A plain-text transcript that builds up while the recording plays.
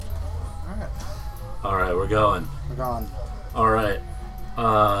Alright, we're going. We're going. Alright.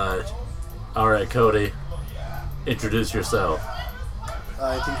 Alright, Cody. Introduce yourself.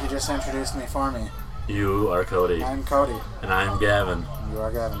 I think you just introduced me for me. You are Cody. I'm Cody. And I'm Gavin. You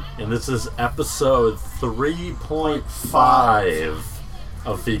are Gavin. And this is episode 3.5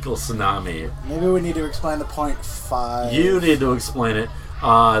 of Fecal Tsunami. Maybe we need to explain the point 5. You need to explain it.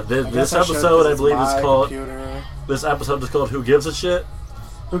 This episode, I believe, is called... Computer. This episode is called Who Gives a Shit?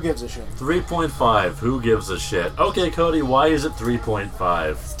 Who gives a shit? 3.5. Who gives a shit? Okay, Cody, why is it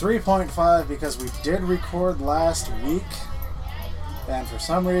 3.5? It's 3.5 because we did record last week, and for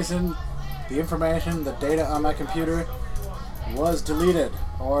some reason, the information, the data on my computer was deleted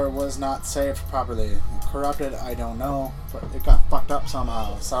or was not saved properly. Corrupted, I don't know, but it got fucked up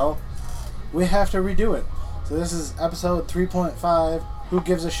somehow. So, we have to redo it. So this is episode 3.5, Who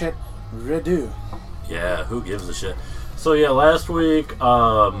Gives a Shit? Redo. Yeah, who gives a shit? So yeah, last week,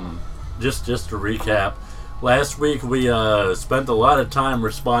 just to recap, last week we spent a lot of time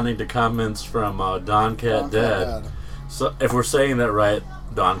responding to comments from Don Cat Dad. So if we're saying that right,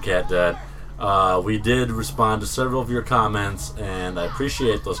 Don Cat Dad, we did respond to several of your comments, and I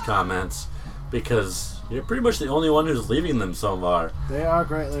appreciate those comments because you're pretty much the only one who's leaving them so far. They are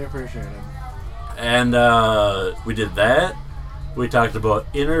greatly appreciated. And we did that. We talked about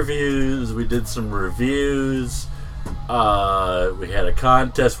interviews. We did some reviews. We had a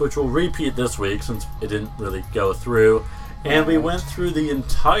contest, which we'll repeat this week since it didn't really go through. And we went through the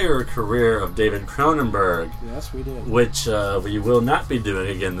entire career of David Cronenberg. Yes, we did. Which we will not be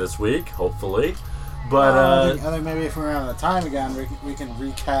doing again this week, hopefully. But I think maybe if we run out of time again, we can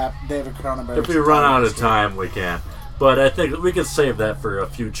recap David Cronenberg. If we run out of time, we can. But I think we could save that for a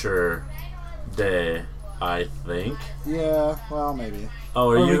future day, I think. Yeah, well, maybe.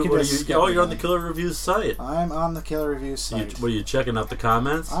 Oh, you're on the Killer Reviews site. I'm on the Killer Reviews site. Were you checking out the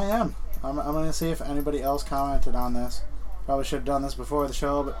comments? I am. I'm going to see if anybody else commented on this. Probably should have done this before the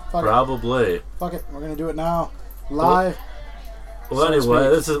show, but fuck Probably. it. Fuck it. We're going to do it now. Live. Well,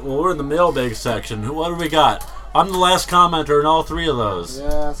 anyway, we're in the mailbag section. What do we got? I'm the last commenter in all three of those.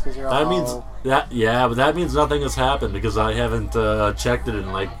 Yes, because you're but that means nothing has happened because I haven't checked it in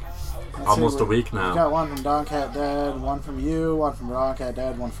almost a week now. We got one from Don Cat Dad, one from you, one from Don Cat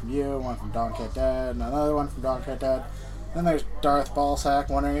Dad, one from you, one from Don Cat Dad, and another one from Don Cat Dad. Then there's Darth Ballsack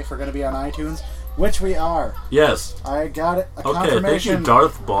wondering if we're going to be on iTunes, which we are. Yes. I got it. Okay, thank you,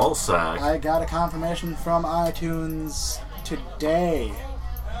 Darth Ballsack. I got a confirmation from iTunes today,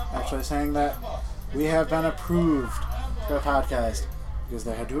 actually saying that we have been approved for a podcast because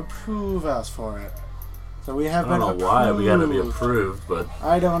they had to approve us for it. So we have been approved. I don't know why we got to be approved, but...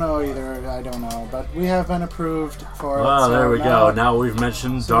 I don't know either. I don't know. But we have been approved for it. Well, there we go. Now we've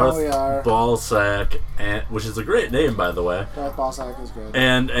mentioned Darth Ballsack, which is a great name, by the way. Darth Ballsack is good.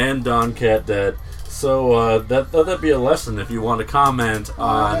 And Don Cat Dad. So that'd be a lesson if you want to comment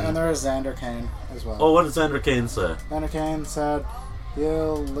on... And there is Xander Kane as well. Oh, what did Xander Kane say? Xander Kane said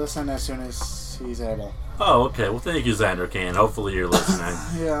he'll listen as soon as he's able. Oh, okay. Well, thank you, Xander Kane. Hopefully you're listening.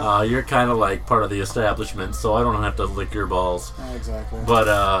 Yeah. You're kind of like part of the establishment, so I don't have to lick your balls. Exactly.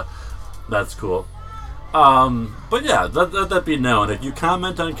 But that's cool. But yeah, that be known. If you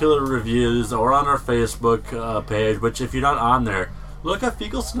comment on Killer Reviews or on our Facebook page, which if you're not on there, look at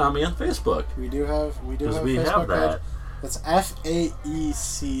Fecal Tsunami on Facebook. We do have a Facebook that. page. It's FAECAL.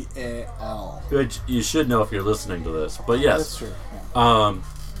 Which you should know if you're listening to this. But yes. That's true. Yeah.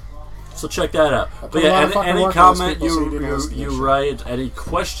 So check that out. But yeah, any comment you write, any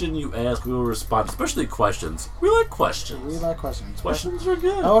question you ask, we will respond. Especially questions. We like questions. We like questions. Questions are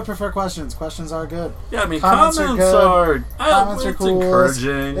good. I would prefer questions. Questions are good. Yeah, I mean, comments are cool.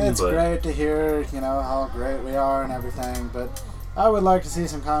 Encouraging. It's great to hear, how great we are and everything. But I would like to see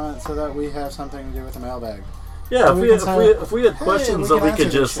some comments so that we have something to do with the mailbag. Yeah, so if we had questions that we could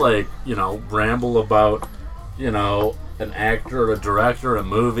just ramble about, an actor or a director, a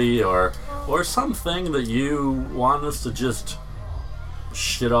movie, or something that you want us to just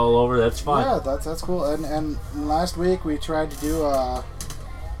shit all over, that's fine. Yeah, that's cool. And last week we tried to do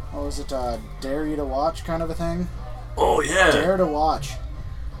Dare You to Watch kind of a thing. Oh yeah. Dare to Watch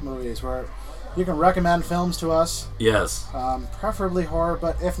movies where you can recommend films to us. Yes. Preferably horror,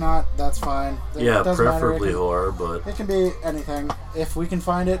 but if not, that's fine. Yeah, preferably horror, but it can be anything. If we can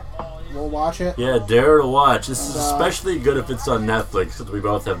find it, we'll watch it. Yeah, Dare to Watch. This is especially good if it's on Netflix, because we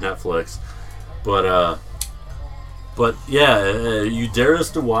both have Netflix. But yeah, you dare us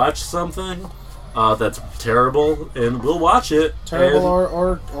to watch something that's terrible, and we'll watch it. Terrible,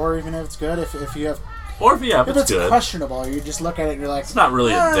 or even if it's good, if you have... Or if it's good. Questionable, you just look at it and you're like... It's not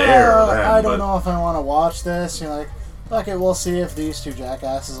really a dare, then. I don't know if I want to watch this. You're like, Okay, we'll see if these two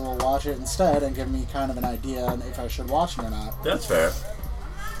jackasses will watch it instead and give me kind of an idea on if I should watch it or not. That's fair.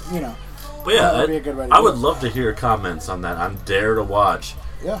 You know. But yeah, that would be a good way to I do would it. love to hear comments on that. On Dare to Watch.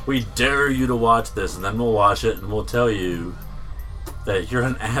 Yeah. We dare you to watch this, and then we'll watch it, and we'll tell you that you're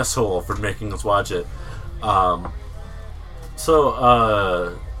an asshole for making us watch it.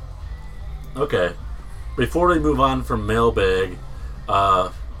 Okay. Before we move on from mailbag,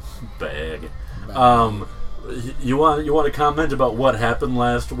 you want to comment about what happened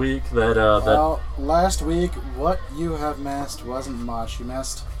last week? Last week, what you have missed wasn't much. You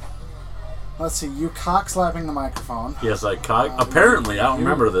missed. Let's see. You cock slapping the microphone. Yes, I cock. Apparently, I don't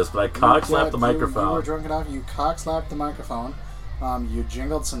remember this, but I cock slapped the microphone. You were drunk enough. You cock slapped the microphone. You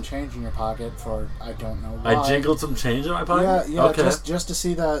jingled some change in your pocket for I don't know why. I jingled some change in my pocket? Yeah, okay. just to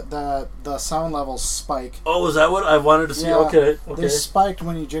see the sound levels spike. Oh, is that what I wanted to see? Yeah, Okay. They spiked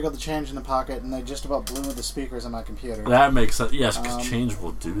when you jiggled the change in the pocket, and they just about blew the speakers on my computer. That makes sense. Yes, because change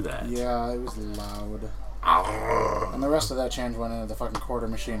will do that. Yeah, it was loud. Arrgh. And the rest of that change went into the fucking quarter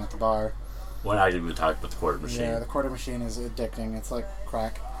machine at the bar. When I didn't even talk about the quarter machine. Yeah, the quarter machine is addicting. It's like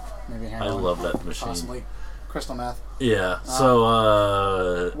crack. Maybe heroin. I love that machine. Possibly. Crystal meth. Yeah,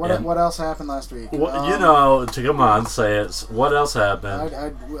 so, What else happened last week? come on, say it. What else happened?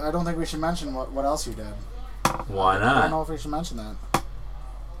 I don't think we should mention what else you did. Why I don't know not? if we should mention that.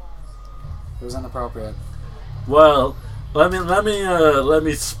 It was inappropriate. Well, let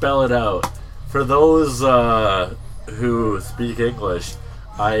me spell it out. For those who speak English,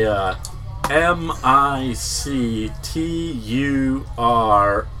 I MICTURAT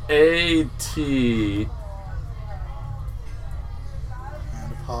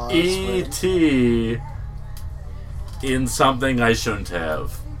E.T. in something I shouldn't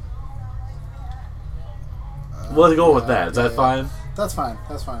have. We'll go with that. Is that fine? That's fine.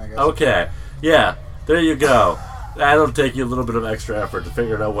 That's fine, I guess. Okay. Yeah. There you go. That'll take you a little bit of extra effort to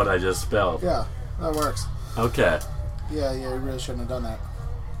figure out what I just spelled. Yeah, that works. Okay. Yeah, you really shouldn't have done that.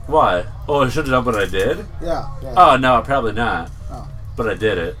 Why? Oh, I should have done what I did? Yeah. Oh, no, probably not. Oh. But I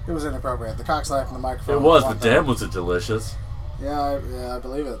did it. It was inappropriate. The cock slap in the microphone. It was, but damn was it delicious. Yeah, I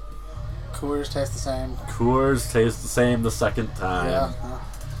believe it. Coors taste the same. Coors tastes the same the second time. Yeah.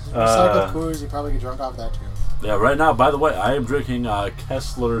 Recycled Coors, you probably get drunk off that too. Yeah, right now, by the way, I am drinking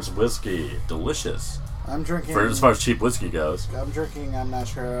Kessler's whiskey. Delicious. I'm drinking... As far as cheap whiskey goes. I'm drinking, I'm not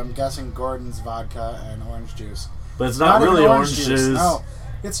sure, I'm guessing Gordon's vodka and orange juice. But it's not really even orange juice. No,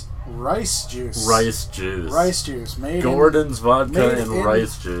 it's rice juice. Rice juice. Rice juice. Gordon's vodka and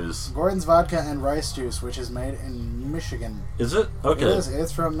rice juice. Gordon's vodka and rice juice, which is made in Michigan. Is it? Okay. It is.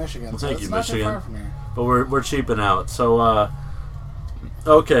 It's from Michigan. Well, thank you, not Michigan. too far from here. But we're cheaping out. So,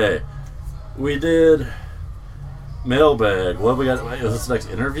 okay. We did mailbag. What have we got? Is this next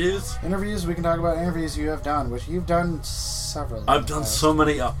interviews? Interviews. We can talk about interviews you have done, which you've done several. I've done so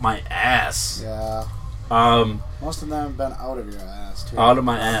many up my ass. Yeah. Most of them have been out of your ass, too. Out of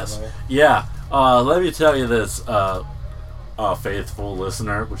my ass. Yeah. Let me tell you this, faithful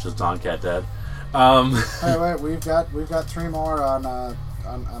listener, which is Don Cat Dad. Wait, we've got 3 more on the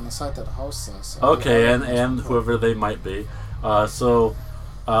site that hosts us. Okay, and whoever they might be. Don soon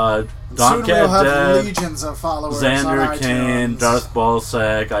Cat we'll have Dad, legions of followers Xander on Kane, iTunes. Darth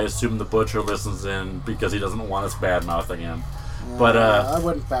Ballsack. I assume the Butcher listens in because he doesn't want us bad-mouthing him. But I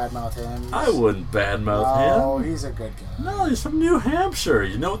wouldn't badmouth him. I wouldn't badmouth him. Oh, he's a good guy. No, he's from New Hampshire.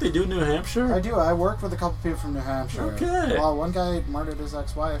 You know what they do in New Hampshire? I do. I worked with a couple people from New Hampshire. Okay. Well, one guy murdered his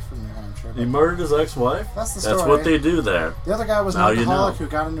ex-wife from New Hampshire. He murdered his ex-wife? That's the story. That's what they do there. The other guy was an Now you alcoholic know.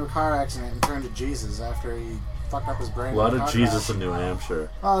 who got into a car accident and turned to Jesus after he fucked up his brain. A lot in a of car Jesus crash. in New Hampshire.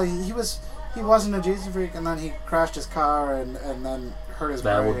 Well, he wasn't a Jesus freak, and then he crashed his car and then hurt his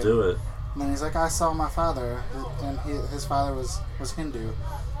That brain. will do it. And then he's like, I saw my father, and his father was Hindu.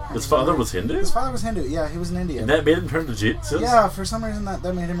 His father was Hindu? His father was Hindu, yeah, he was an Indian. And that made him turn to Jesus? Yeah, for some reason that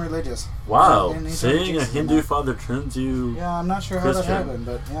made him religious. Wow. And he turned Seeing a Jesus Hindu in father turns you... Yeah, I'm not sure how that Christian. happened,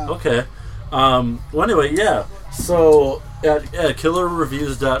 but yeah. Okay. Well, anyway, yeah. So, at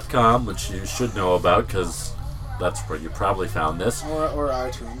killerreviews.com, which you should know about, because that's where you probably found this. Or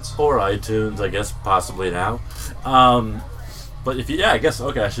iTunes. Or iTunes, I guess, possibly now. But if you... Yeah, I guess,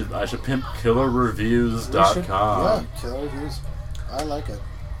 okay, I should pimp killerreviews.com. Yeah, Killer Reviews. I like it.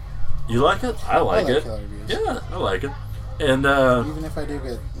 You like it? I like it. Killer Reviews. Yeah, I like it. And Even if I do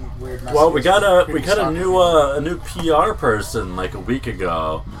get weird messages. well, we got from a new PR person like a week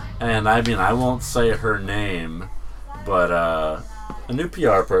ago, and I mean I won't say her name, but a new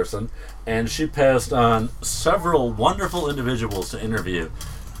PR person, and she passed on several wonderful individuals to interview,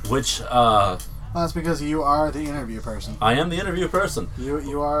 which That's because you are the interview person. I am the interview person.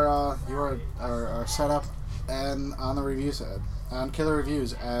 You are our setup and on the review side, on Killer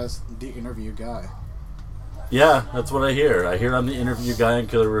Reviews as the interview guy. Yeah, that's what I hear. I hear I'm the interview guy on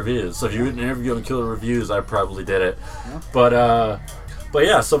Killer Reviews. So if you did an interview on Killer Reviews, I probably did it. Yeah. But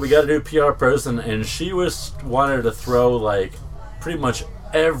yeah, so we got a new PR person, and she wanted to throw like pretty much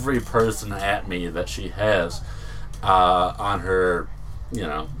every person at me that she has on her,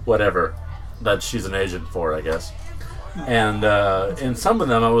 whatever that she's an agent for, I guess. And in some of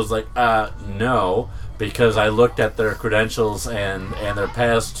them, I was like, no, because I looked at their credentials and their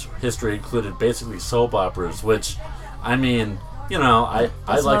past history included basically soap operas, which, I mean, I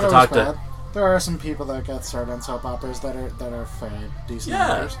like to talk to. There are some people that get started on soap operas that are fairly decent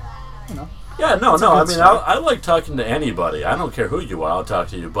actors. Yeah, no. I mean, I like talking to anybody. I don't care who you are. I'll talk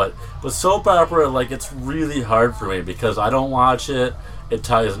to you. But with soap opera, like, it's really hard for me because I don't watch it. It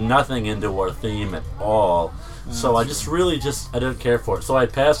ties nothing into our theme at all. So I I didn't care for it. So I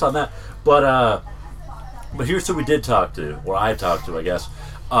passed on that. But here's who we did talk to, or I talked to, I guess.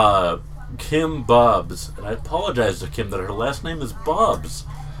 Kim Bubbs. And I apologize to Kim that her last name is Bubbs.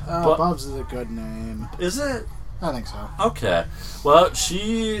 Bubbs is a good name. Is it? I think so. Okay. Well,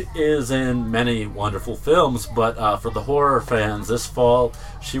 she is in many wonderful films, but for the horror fans, this fall,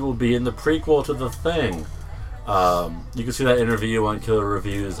 she will be in the prequel to The Thing. You can see that interview on Killer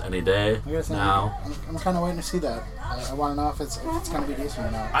Reviews any day now. I'm kind of waiting to see that. I want to know if it's going to be decent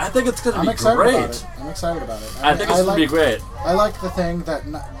or not. I think it's going to be great. I'm excited about it. I think it's going to be great. I like The Thing.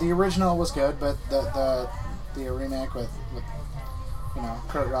 The original was good, but the remake with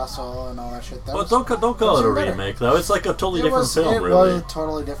Kurt Russell and all that shit. Don't call it a remake, though. It's like a totally different film, really. It was a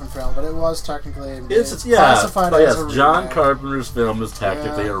totally different film, but it was technically classified as a remake. John Carpenter's film is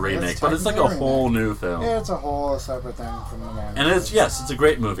technically a remake, but it's like a whole new film. Yeah, it's a whole separate thing from the main. And it's a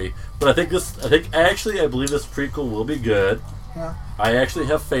great movie. But I believe this prequel will be good. Yeah. I actually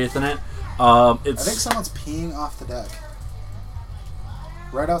have faith in it. I think someone's peeing off the deck.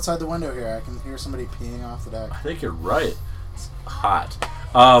 Right outside the window here, I can hear somebody peeing off the deck. I think you're right. Hot.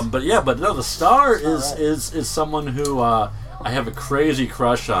 But the star is someone who I have a crazy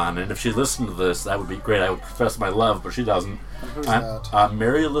crush on, and if she listened to this, that would be great. I would profess my love, but she doesn't. Who's that?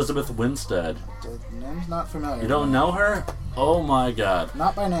 Mary Elizabeth Winstead. The name's not familiar. You don't know her? Oh my God.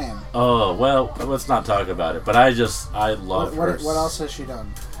 Not by name. Oh, well, let's not talk about it, but I love her. What else has she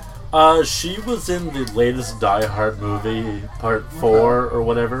done? She was in the latest Die Hard movie, Part 4 or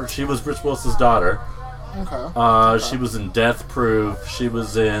whatever. She was Rich Wilson's daughter. Okay. She was in Death Proof. She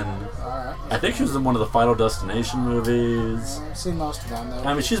was in... Alright. I think she was in one of the Final Destination movies. I've seen most of them, though.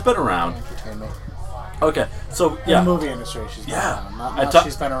 I mean, she's been around. Entertainment. Okay, so, yeah. In the movie industry, she's been around. Not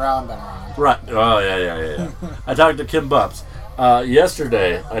she's been around. Right. Oh, yeah. I talked to Kim Bubbs.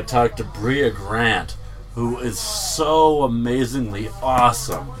 Yesterday, I talked to Bria Grant, who is so amazingly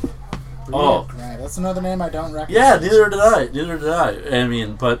awesome. Bria Grant. That's another name I don't recognize. Yeah, neither did I. I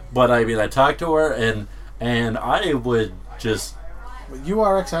mean, but I talked to her, and I would just... You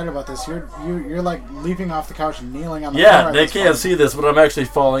are excited about this. You're like leaping off the couch and kneeling on the floor. Yeah, they can't see this, but I'm actually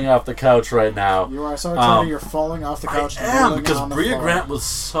falling off the couch right now. You are so excited you're falling off the couch. I am, because Bria Grant was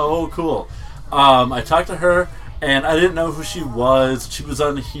so cool. I talked to her, and I didn't know who she was. She was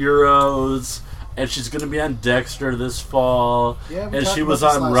on Heroes, and she's going to be on Dexter this fall. Yeah, and she was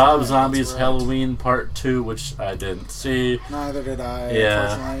on Rob Zombie's Halloween Part 2, which I didn't see. Neither did I,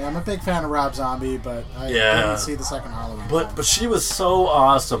 yeah. Unfortunately. I'm a big fan of Rob Zombie, but I didn't see the second Halloween. But she was so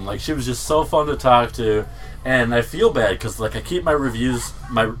awesome. Like, she was just so fun to talk to. And I feel bad, because I keep my reviews,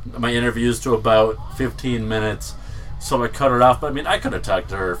 my interviews to about 15 minutes. So I cut it off. But, I mean, I could have talked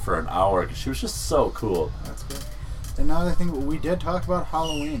to her for an hour, because she was just so cool. That's good. And now I think we did talk about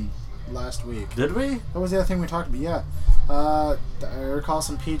Halloween last week. Did we? What was the other thing we talked about? Yeah. I recall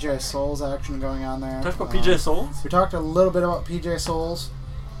some PJ Souls action going on there. Talked about PJ Souls? We talked a little bit about PJ Souls,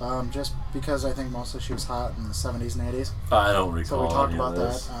 just because I think mostly she was hot in the 70s and 80s. I don't recall. So we talked about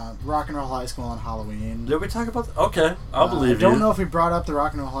that. Rock and Roll High School on Halloween. Did we talk about that? Okay, I'll believe you. I don't know if we brought up the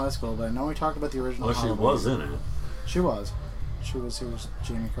Rock and Roll High School, but I know we talked about the original Halloween. Well, she was in it. She was. She was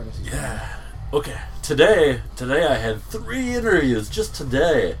Jamie Curtis's Yeah. Okay. Today I had 3 interviews. Just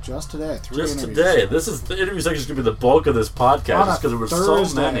today. Just today. 3 Just interviews. today. This is the interview section is going to be the bulk of this podcast just because there were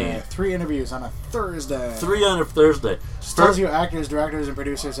so many. 3 interviews on a Thursday. 3 on a Thursday. Just tells you actors, directors, and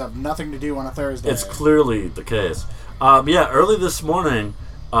producers have nothing to do on a Thursday. It's clearly the case. Early this morning,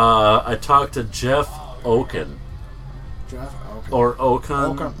 I talked to Jeff Oken. Jeff Oken. Or Oken.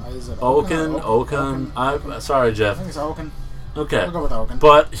 Oken. Is it Oken. I'm sorry, Jeff. I think it's Oken. Okay. We'll go with Oken.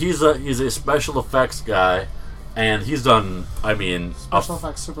 But he's a special effects guy, And he's done, I mean... Special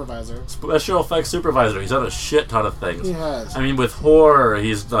effects supervisor. Special effects supervisor. He's done a shit ton of things. He has. I mean, with horror,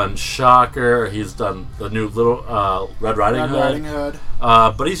 he's done Shocker. He's done the new little Red Riding Hood.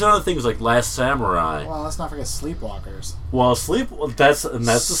 But he's done other things like Last Samurai. Well, let's not forget Sleepwalkers. Well, that's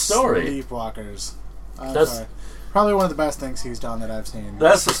the story. Sleepwalkers. Sorry. Probably one of the best things he's done that I've seen.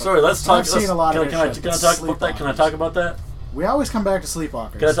 That's the story. Let's talk. I've seen a lot of Can I talk about that? Can I talk about that? We always come back to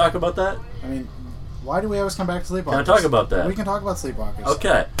Sleepwalkers. Can I talk about that? I mean, why do we always come back to Sleepwalkers? Can I talk about that? We can talk about Sleepwalkers.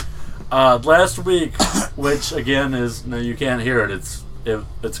 Okay. Last week, which again is no, you can't hear it.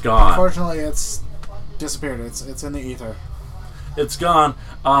 It's gone. Unfortunately, it's disappeared. It's in the ether. It's gone.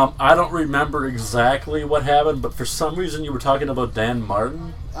 I don't remember exactly what happened, but for some reason you were talking about Dan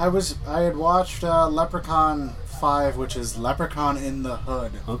Martin. I had watched Leprechaun 5, which is Leprechaun in the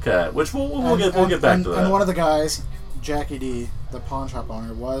Hood. Okay, which we'll get back to that. And one of the guys, Jackie D, the pawn shop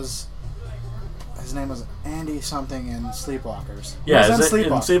owner, his name was Andy something in Sleepwalkers. Yeah, in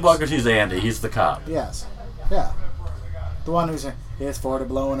Sleepwalkers he's Andy. He's the cop. Yes. Yeah. The one who's it's 40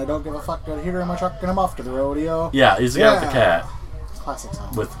 below and I don't give a fuck. Got a heater in my truck and I'm off to the rodeo. Yeah, he's the guy with the cat. Classic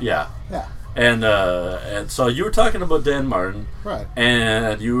song. Yeah. Yeah. And so you were talking about Dan Martin, right?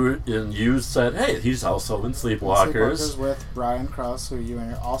 And you said, hey, he's also in Sleepwalkers. Sleepwalkers with Brian Krause, who you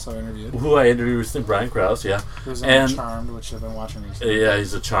also interviewed. Who I interviewed recently, Brian Krause, yeah. Who's in Charmed, which I've been watching recently. Yeah,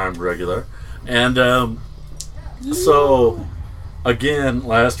 he's a Charmed regular. And so again,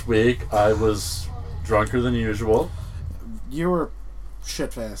 last week I was drunker than usual. You were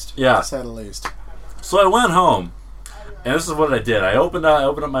shit-faced, yeah, to say the least. So I went home. And this is what I did. I opened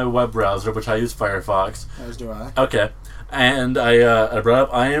up my web browser, which I use Firefox. As do I. Okay. And I brought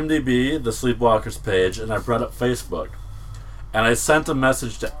up IMDb, the Sleepwalkers page, and I brought up Facebook. And I sent a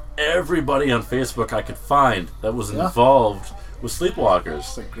message to everybody on Facebook I could find that was involved with Sleepwalkers.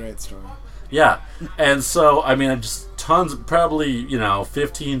 It's a great story. Yeah. And so, I mean, just tons, probably,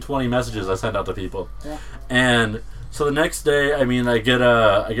 15, 20 messages I sent out to people. Yeah. And so the next day, I mean, I get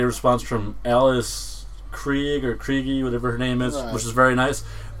a response from Alice Krieg or Kriegi, whatever her name is, which is very nice.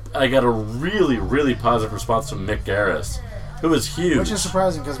 I got a really, really positive response from Mick Garris, who was huge. Which is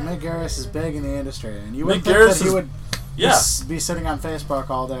surprising because Mick Garris is big in the industry, and you wouldn't think that he would be sitting on Facebook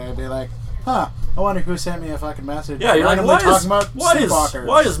all day and be like, "Huh, I wonder who sent me a fucking message." Yeah, you're like, why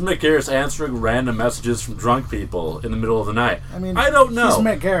is Mick Garris answering random messages from drunk people in the middle of the night? I mean, I don't know. He's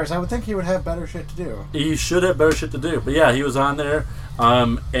Mick Garris. I would think he would have better shit to do. He should have better shit to do. But yeah, he was on there.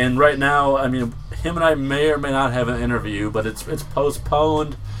 And right now, I mean, him and I may or may not have an interview, but it's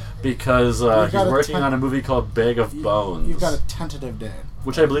postponed because he's working on a movie called Bag of Bones. You've got a tentative date.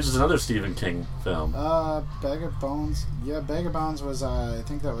 Which I believe is another Stephen King film. Bag of Bones. Yeah, Bag of Bones was, I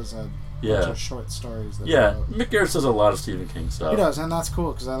think that was a bunch of short stories. Mick Garris does a lot of Stephen King stuff. He does, and that's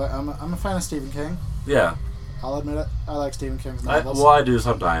cool, because I'm a fan of Stephen King. Yeah. I'll admit it. I like Stephen King's novels. I do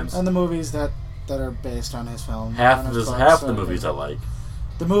sometimes. And the movies that are based on his film. Half the movies I like.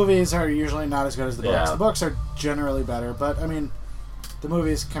 The movies are usually not as good as the books. Yeah. The books are generally better, but, I mean, the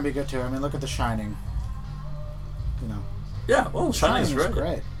movies can be good, too. I mean, look at The Shining. Yeah, well, Shining's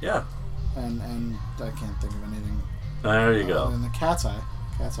great. Yeah. And I can't think of anything. There you go. And The Cat's Eye.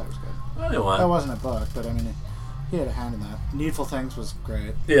 Cat's Eye was good. Anyway. That wasn't a book, but, I mean, he had a hand in that. Needful Things was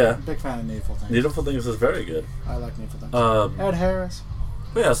great. Yeah. Big fan of Needful Things. Needful Things is very good. I like Needful Things. Ed Harris.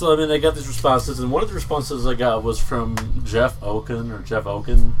 Yeah, so I mean, I got these responses, and one of the responses I got was from Jeff Oken.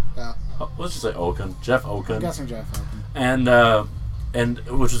 Yeah. Let's just say Oken. Jeff Oken. I'm guessing Jeff Oken. And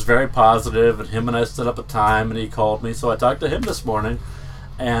which was very positive, and him and I set up a time, and he called me, so I talked to him this morning,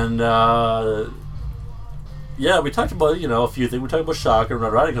 and we talked about a few things. We talked about Shocker and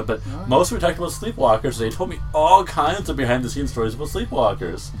Red Riding Hood, but mostly we talked about Sleepwalkers. They told me all kinds of behind-the-scenes stories about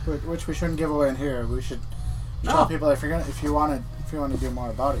Sleepwalkers, which we shouldn't give away in here. We should tell people if you want to do more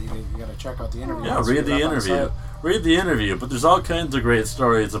about it, you got to check out the interview. Yeah, read the interview. Read the interview. But there's all kinds of great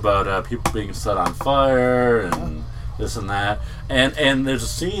stories about people being set on fire and this and that. And there's a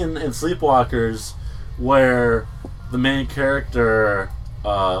scene in Sleepwalkers where the main character,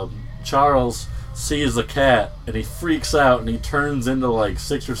 Charles, sees a cat and he freaks out and he turns into like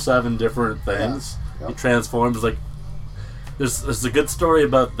 6 or 7 different things. Yeah. Yep. He transforms. Like there's a good story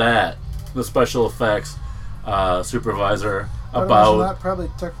about that. The special effects supervisor about that probably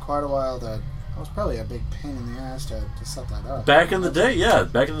took quite a while. That was probably a big pain in the ass to set that up. Back in the day,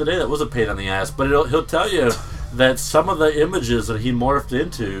 that was a pain in the ass. But he'll tell you that some of the images that he morphed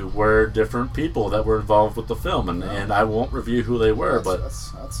into were different people that were involved with the film, and I won't review who they were, but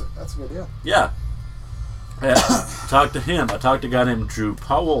that's a good deal. Yeah. Talked to him. I talked to a guy named Drew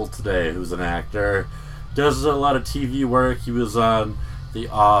Powell today, who's an actor, does a lot of TV work. He was on The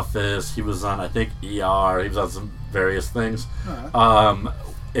Office. He was on, I think, ER. He was on some various things. Alright.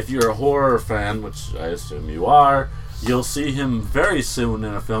 If you're a horror fan, which I assume you are, you'll see him very soon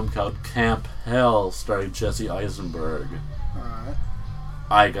in a film called Camp Hell, starring Jesse Eisenberg. Alright.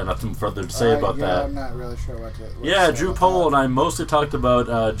 I got nothing further to say about that. I'm not really sure what to Yeah, say Drew about Pohl and that. I mostly talked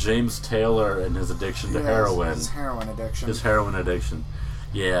about James Taylor and his addiction to Yes, heroin. His heroin addiction. His heroin addiction.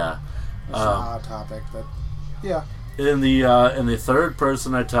 Yeah. It's an odd topic, but yeah. And the third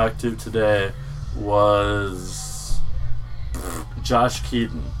person I talked to today was Josh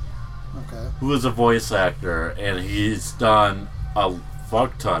Keaton, Okay. who is a voice actor, and he's done a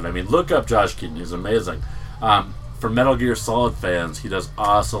fuck ton. I mean, look up Josh Keaton; he's amazing. For Metal Gear Solid fans, he does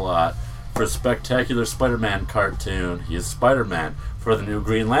Ocelot. For Spectacular Spider-Man cartoon, he's Spider-Man. For the new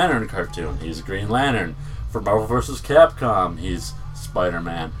Green Lantern cartoon, he's Green Lantern. For Marvel vs. Capcom, he's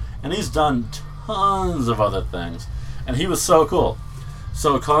Spider-Man. And he's done tons of other things. And he was so cool.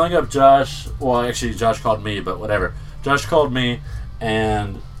 So calling up Josh, well, actually Josh called me, but whatever. Josh called me,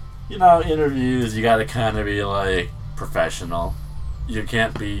 and, you know, interviews, you gotta kind of be, like, professional. You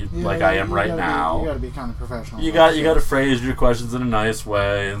can't be like I am right now. You gotta be kind of professional. You got to phrase your questions in a nice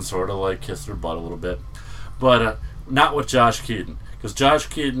way and sort of like kiss their butt a little bit, but not with Josh Keaton, because Josh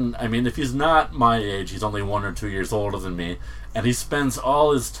Keaton, I mean, if he's not my age, he's only 1 or 2 years older than me, and he spends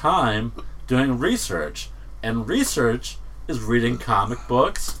all his time doing research, and research is reading comic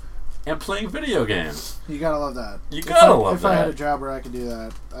books and playing video games. You gotta love that. You gotta love If that. I had a job where I could do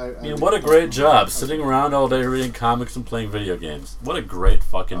that, I mean, what a great job, sitting around all day reading comics and playing video games. What a great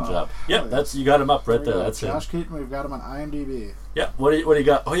fucking job. Yep, yeah. that's, you got him up right there. That's Josh him. Keaton, we've got him on IMDb. Yeah. What do you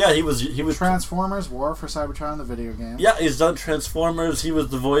got? Oh yeah, he was Transformers: War for Cybertron, the video game. Yeah, he's done Transformers. He was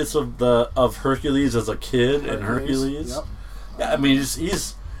the voice of Hercules as a kid in Hercules. Yep. Yeah, I mean,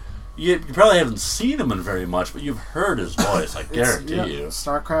 he's you probably haven't seen him in very much, but you've heard his voice. I guarantee you.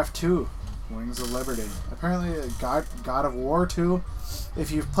 StarCraft 2, Wings of Liberty. Apparently, God of War 2.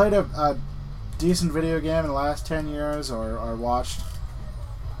 If you've played a decent video game in the last 10 years or watched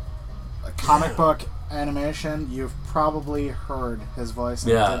a comic book animation, you've probably heard his voice.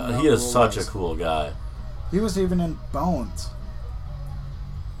 And didn't Yeah, know he who is it such a was. cool guy. He was even in Bones.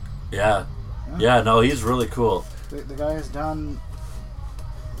 Yeah. Yeah, no, he's really cool. The guy has done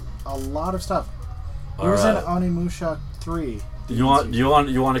a lot of stuff. He All was right. in Onimusha 3. You want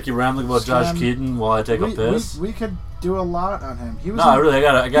to keep rambling about Josh Stan- Keaton while I take a piss? We could do a lot on him. He was No, on, I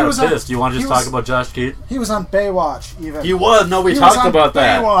got was a on- piss. Do you want to he just was- talk about Josh Keaton? He was on Baywatch, even. He was. No, we He was talked on about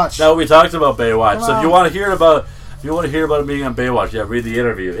that. Baywatch. No, we talked about Baywatch. Come So if on. you want to hear about him being on Baywatch, yeah, read the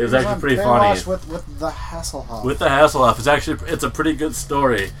interview. It was He was actually on pretty Baywatch funny. with the Hasselhoff. With the Hasselhoff, it's a pretty good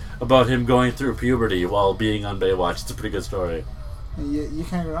story about him going through puberty while being on Baywatch. It's a pretty good story. You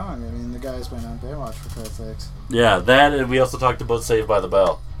can't go wrong. I mean, the guy's been on Baywatch for Christ's sakes. Yeah, that, and we also talked about Saved by the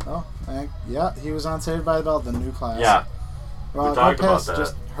Bell. Oh, yeah, he was on Saved by the Bell, the new class. Yeah, Well, we talked go about piss. that.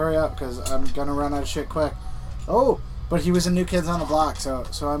 Just hurry up, because I'm gonna run out of shit quick. Oh, but he was in New Kids on the Block, so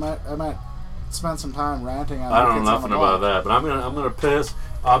I might spend some time ranting on. I New don't Kids know on the nothing about Block. that, but I'm gonna piss.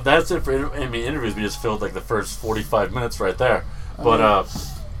 That's it for interviews. We just filled like the first 45 minutes right there. But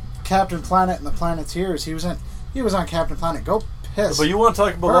Captain Planet and the Planeteers. He was on Captain Planet. Go piss. but you want to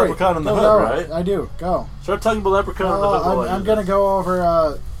talk about Hurry. Leprechaun in the Go, Hood, go. right? I do. Go. Start talking about Leprechaun in the Hood. while I I'm do gonna that. go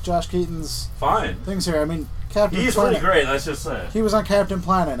over Josh Keaton's Fine. things here. I mean, Captain He's Planet. really great. Let's just say. He was on Captain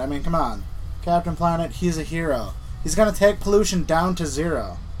Planet. I mean, come on. Captain Planet, he's a hero. He's going to take pollution down to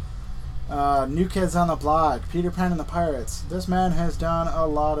zero. New Kids on the Block, Peter Pan and the Pirates. This man has done a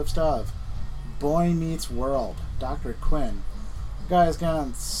lot of stuff. Boy Meets World, Dr. Quinn. The guy has gone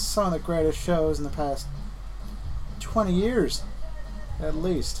on some of the greatest shows in the past 20 years, at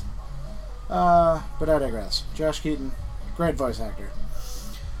least. But I digress. Josh Keaton, great voice actor.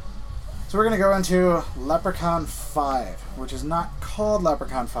 So we're going to go into Leprechaun 5, which is not called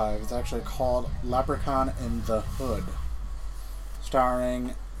Leprechaun 5. It's actually called Leprechaun in the Hood.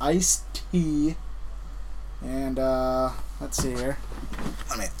 Starring Ice-T. And, let's see here.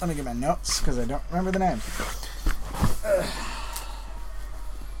 Let me get my notes, because I don't remember the name.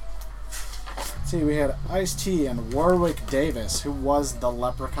 Let's see, we had Ice-T and Warwick Davis, who was the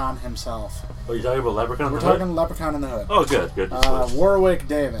Leprechaun himself. Oh, you talking about Leprechaun in We're the Hood? talking Leprechaun in the Hood. Oh, good. Warwick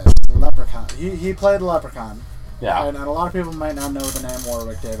Davis, Leprechaun. He played Leprechaun. Yeah. And a lot of people might not know the name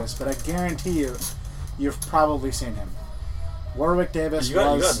Warwick Davis, but I guarantee you've probably seen him. Warwick Davis You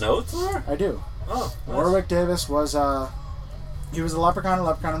got was... notes there? I do. Oh, nice. Warwick Davis was, he was the Leprechaun in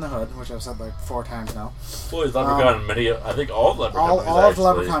Leprechaun in the Hood, which I've said like 4 times now. Well, he's Leprechaun in many, I think all Leprechaun All movies, of the actually.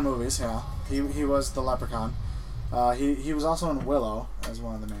 Leprechaun movies, yeah. He was the Leprechaun. He was also in Willow as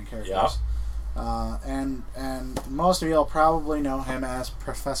one of the main characters. And most of you will probably know him as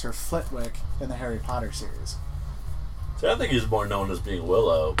Professor Flitwick in the Harry Potter series. See, I think he's more known as being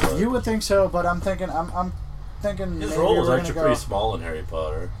Willow. But You would think so, but I'm thinking his maybe role was we're actually gonna pretty small in Harry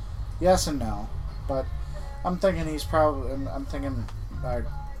Potter. Yes and no, but I'm thinking he's probably. I'm thinking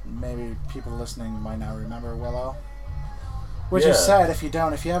maybe people listening might not remember Willow, which is sad if you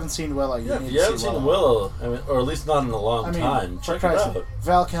don't. If you haven't seen Willow, you need if you to haven't see seen Willow. Willow, I mean, or at least not in a long time, for check it Christ's out. sake,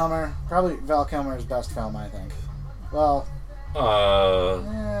 Val Kilmer, probably Val Kilmer's best film, I think. Well,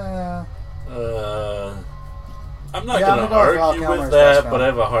 yeah. I'm not Yeah, going I'm to gonna go with Val argue Kilmer's with best that, but film. I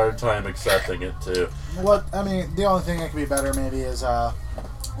have a hard time accepting it too. The only thing that could be better maybe is what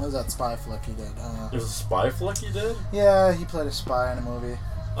was that spy flick he did? It was a spy flick he did? Yeah, he played a spy in a movie.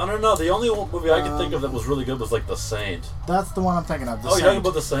 I don't know. The only movie I could think of that was really good was like The Saint. That's the one I'm thinking of. The You're Saint. talking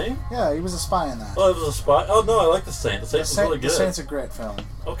about The Saint? Yeah, he was a spy in that. Oh, it was a spy. Oh no, I like The Saint. The Saint was really The good. Saint's a great film.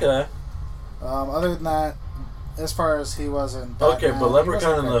 Okay. Other than that, as far as he was in Okay, Batman, but he Leprechaun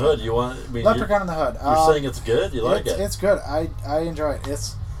wasn't in a the great Hood. film. You want? I mean, Leprechaun in the Hood. You're saying it's good? You like it? It's good. I enjoy it.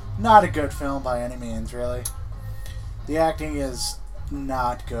 It's not a good film by any means, really. The acting is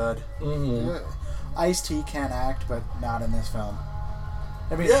not good. Mm-hmm. Ice-T can act, but not in this film.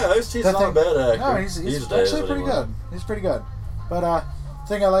 I mean, Yeah, Ice-T's not a bad actor. No, he's these days, actually pretty anyway. good. He's pretty good. But the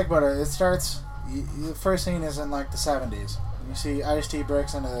thing I like about it starts. The first scene is in like the 70s. You see Ice-T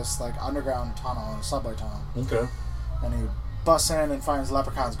breaks into this like underground tunnel, a subway tunnel, Okay. and he busts in and finds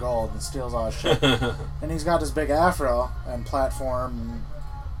Leprechaun's gold and steals all his shit. And he's got this big afro and platform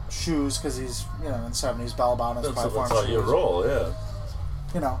and shoes because he's in the 70s, bell bottoms, platform That's how shoes. you roll, yeah.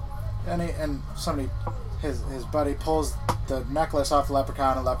 And somebody, his buddy pulls the necklace off the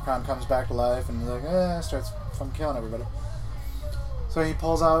Leprechaun, and Leprechaun comes back to life, and he's like, starts fucking killing everybody. So he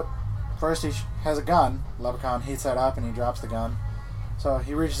pulls out. First, he has a gun. Leprechaun heats that up, and he drops the gun. So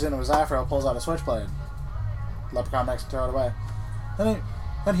he reaches into his afro, pulls out a switchblade. Leprechaun makes him throw it away.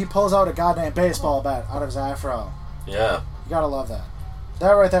 Then he pulls out a goddamn baseball bat out of his afro. Yeah. You gotta love that.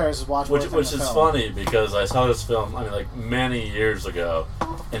 That right there is watchable. Which is funny because I saw this film, like many years ago,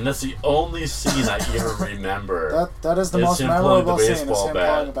 and that's the only scene I even remember. That is the Is most him pulling the memorable scene. Is baseball him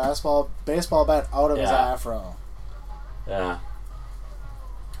bat. pulling a baseball bat out of his Yeah. afro. Yeah.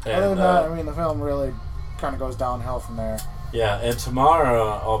 Other than And, that, the film really kind of goes downhill from there. yeah, and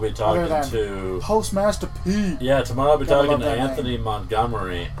tomorrow I'll be talking Other than to... Postmaster Pete. Yeah, tomorrow I'll be Gotta talking love to that Anthony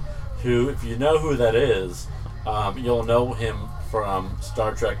Montgomery, who, if you know who that is, you'll know him from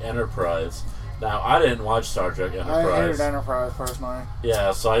Star Trek Enterprise. Now, I didn't watch Star Trek I Enterprise. hated Enterprise personally.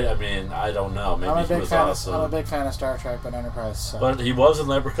 Yeah, so I don't know. Maybe I'm a he big was fan. awesome. I'm a big fan of Star Trek, but Enterprise sucked. But he was in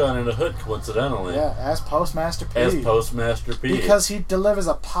Leprechaun in the Hood, coincidentally. Yeah, as Postmaster Pete. As Postmaster Pete. Because he delivers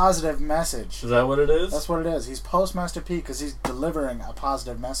a positive message. Is that what it is? That's what it is. He's Postmaster Pete because he's delivering a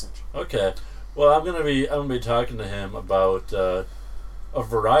positive message. Okay. Well, I'm gonna be talking to him about a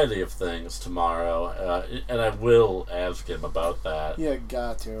variety of things tomorrow, and I will ask him about that. You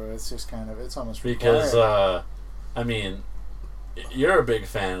got to. It's just it's almost Because required. you're a big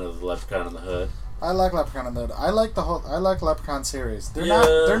fan of the Leprechaun in the Hood. I like Leprechaun in the Hood. I like Leprechaun series. They're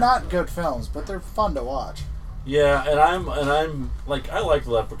Yeah. not good films, but they're fun to watch. Yeah, and I'm like, I like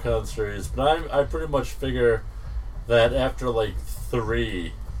the Leprechaun series, but I pretty much figure that after like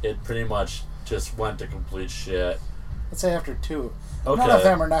 3, it pretty much just went to complete shit. Let's say after 2. Okay. None of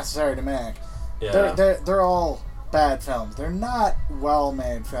them are necessary to make. Yeah. They're all bad films. They're not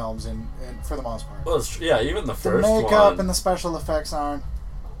well-made films in for the most part. Well, even the The first makeup one. and the special effects aren't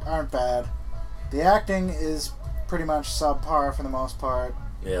bad. The acting is pretty much subpar for the most part.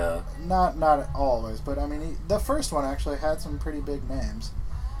 Yeah. Not always, but the first one actually had some pretty big names.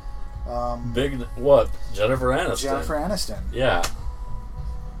 What? Jennifer Aniston. Jennifer Aniston. Yeah.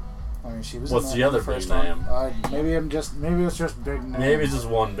 She was. What's in the other first big name? one. Maybe it's just big name. Maybe it's just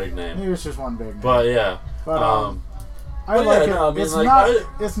one big name. Maybe it's just one big name. But yeah. But I but like yeah, it. no, I mean, it's like, not.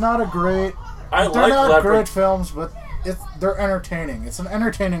 It's not a great. I They're like not great films, but they're entertaining. It's an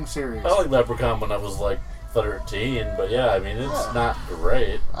entertaining series. I like Leprechaun when I was like 13, but yeah, it's not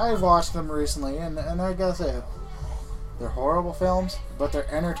great. I watched them recently, and I gotta say, they're horrible films, but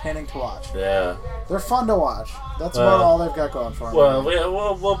they're entertaining to watch. Yeah. They're fun to watch. That's about all they've got going for them. Well, yeah,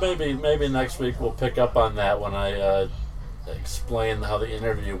 well, maybe next week we'll pick up on that when I explain how the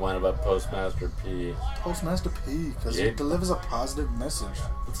interview went about Postmaster P. Postmaster P, because he delivers a positive message.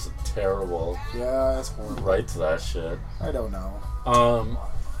 It's terrible. Yeah, it's horrible. Who writes that shit? I don't know.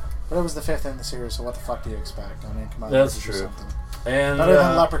 But it was the 5th in the series, so what the fuck do you expect? Come on. That's do true. something. And Better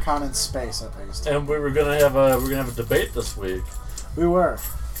than Leprechaun in space, at least. And we're gonna have a debate this week. We were.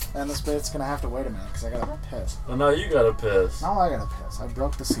 And this bit's gonna have to wait a minute because I gotta piss. Oh, no, you gotta piss. No, I gotta piss. I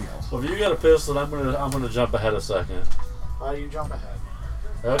broke the seal. Well, if you gotta piss, then I'm gonna jump ahead a second. Why do you jump ahead?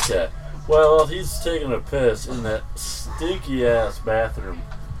 Okay. Well, he's taking a piss in that stinky ass bathroom.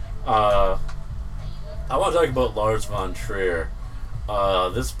 I want to talk about Lars von Trier.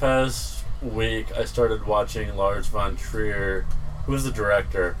 This past week, I started watching Lars von Trier, who's the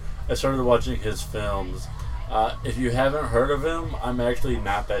director. I started watching his films. If you haven't heard of him, I'm actually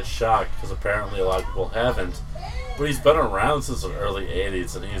not that shocked because apparently a lot of people haven't. But he's been around since the early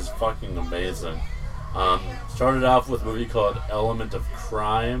 80s and he's fucking amazing. Started off with a movie called Element of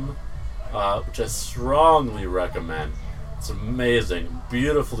Crime, which I strongly recommend. It's amazing,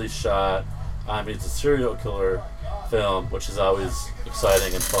 beautifully shot. It's a serial killer film, which is always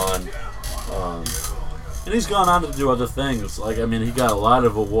exciting and fun. And he's gone on to do other things. He got a lot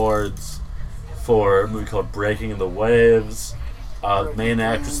of awards for a movie called Breaking the Waves. The main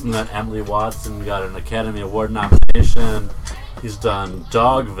actress in that, Emily Watson, got an Academy Award nomination. He's done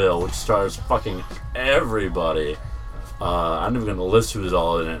Dogville, which stars fucking everybody. I'm not even going to list who's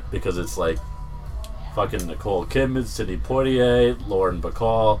all in it because it's like fucking Nicole Kidman, Sidney Poitier, Lauren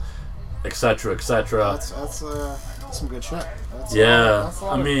Bacall, etc., etc. That's some good shit. That's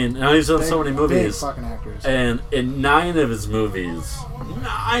now he's done so many movies. Big fucking actors. And in 9 of his movies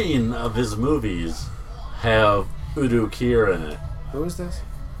have Udo Kier in it. Who is this?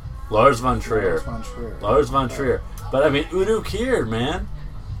 Lars von Trier. Lars von Trier. But Udo Kier, man.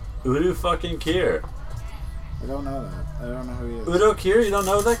 Udo fucking Kier. I don't know that. I don't know who he is. Udo Kier? You don't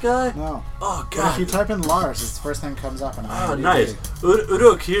know that guy? No. Oh, God. But if you type in Lars, it's the first thing that comes up. Oh, nice.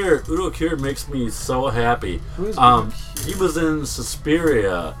 Udo Kier makes me so happy. Who is Udo Kier? He was in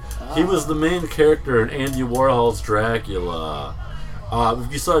Suspiria. He was the main character in Andy Warhol's Dracula.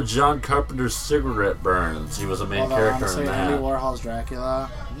 If you saw John Carpenter's Cigarette Burns, he was a main character in that. Andy Warhol's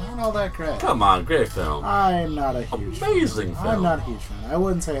Dracula, not all that great. Come on, great film. I'm not a huge amazing fan. film. I'm not a huge fan. I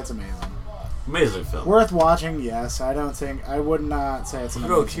wouldn't say it's amazing. Amazing film. Worth watching, yes. I would not say it's an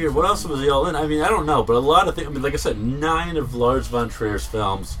amazing film. What else was he all in? I don't know, but a lot of things. Like I said, 9 of Lars von Trier's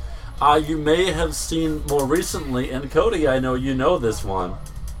films. You may have seen more recently, and Cody, I know you know this one.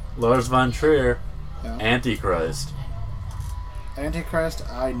 Lars von Trier, Yeah. Antichrist. Antichrist,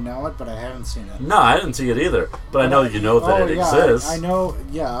 I know it, but I haven't seen it. No, I didn't see it either, but I know you know that it exists. I know,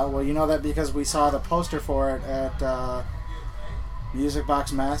 yeah. Well, you know that because we saw the poster for it at Music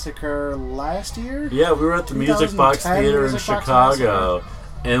Box Massacre last year. Yeah, we were at the Music Box Theater in Chicago.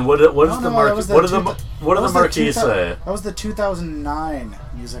 And what does the marquee say? That was the 2009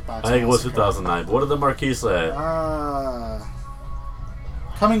 Music Box Massacre. I think it was 2009. But what did the marquee say?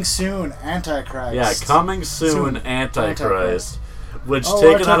 Coming soon, Antichrist. Yeah, coming soon, Antichrist. Which,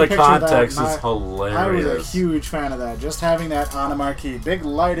 taken out of context, is hilarious. I was a huge fan of that. Just having that on a marquee. Big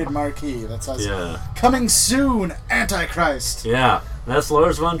lighted marquee that says, Coming soon, Antichrist. Yeah, that's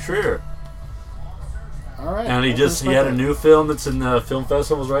Lars von Trier. All right. And he had a new film that's in the film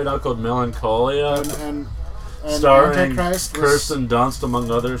festivals right now called Melancholia. And starring Antichrist Kirsten Dunst, among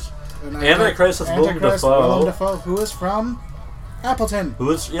others. Antichrist with Willem Dafoe. Who is from Appleton.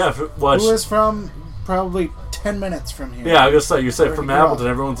 Who is from probably 10 minutes from here. Yeah, I was gonna say, you say from Appleton,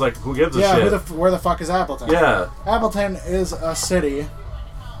 everyone's like, who gives a shit? Where the fuck is Appleton? Yeah. Appleton is a city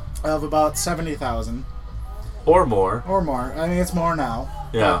of about 70,000. Or more. I mean, it's more now.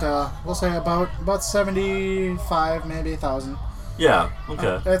 Yeah. But we'll say about 75, maybe 1,000. Yeah,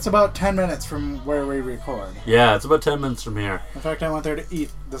 okay. It's about 10 minutes from where we record. Yeah, it's about 10 minutes from here. In fact, I went there to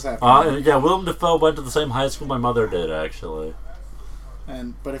eat this afternoon. Willem Dafoe went to the same high school my mother did, actually.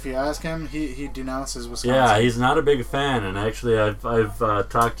 But if you ask him, he denounces Wisconsin. Yeah, he's not a big fan, and actually I've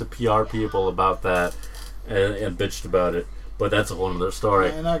talked to PR people about that and bitched about it. But that's a whole other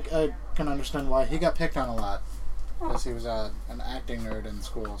story. And I can understand why. He got picked on a lot. Because he was an acting nerd in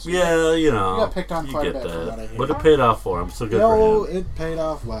school. So yeah, he got picked on quite a bit from what I hear. But it paid off for him, so good for him. It paid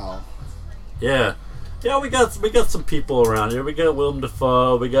off well. Yeah. Yeah, we got some people around here. We got Willem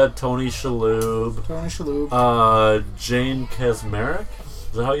Dafoe, we got Tony Shalhoub. Jane Kaczmarek?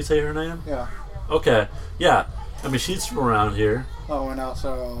 Is that how you say her name? Yeah. Okay. Yeah. I mean, she's from around here. Oh, and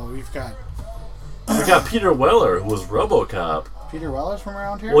also we got Peter Weller, who was RoboCop. Peter Weller's from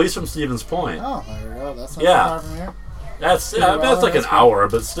around here? Well, he's from Stevens Point. Oh, there we go. That's not far from here. That's like an hour,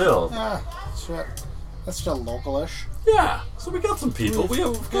 but still. Yeah, shit. That's still local-ish. Yeah, so we got some people.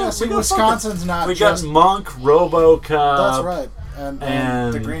 Wisconsin's not We got Monk, RoboCop. That's right.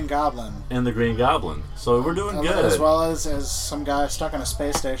 And the Green Goblin. And the Green Goblin. So we're doing good. As well as some guy stuck on a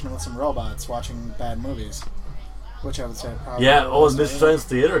space station with some robots watching bad movies. which I would say probably. Yeah. Oh, and Mystery Science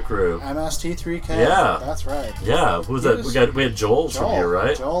Theater crew. MST3K. Yeah. That's right. Yeah. Who was that? We had Joel from here,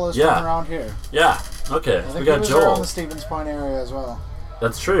 right? Joel is from around here. Yeah. Okay. I think we got he was Joel. around the Stevens Point area as well.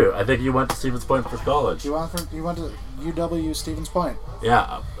 That's true. I think you went to Stevens Point for college. You went to UW Stevens Point.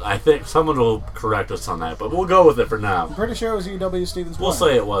 Yeah, I think someone will correct us on that, but we'll go with it for now. I'm pretty sure it was UW Stevens Point. We'll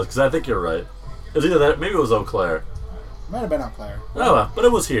say it was, because I think you're right. It was either that, maybe it was Eau Claire. Might have been Eau Claire. Oh, well, but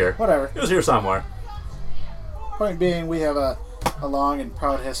it was here. Whatever. It was here somewhere. Point being, we have a long and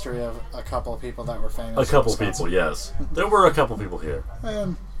proud history of a couple of people that were famous. A couple people, yes. There were a couple people here.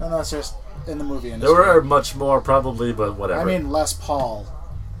 And that's just in the movie industry. There were much more, probably, but whatever. I mean, Les Paul.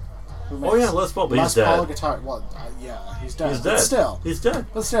 Oh, yeah, Les Paul, but he's dead. Les Paul guitar. Well, yeah, he's dead. He's dead. But still. He's dead.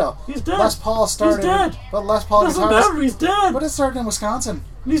 But still. He's dead. Les Paul started. He's dead. But Les Paul Doesn't guitars. matter, he's dead. But it started in Wisconsin.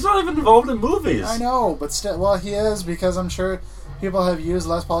 He's not even involved in movies. I know, but still. Well, he is, because I'm sure people have used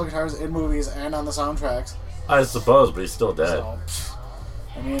Les Paul guitars in movies and on the soundtracks. I suppose, but he's still dead. So,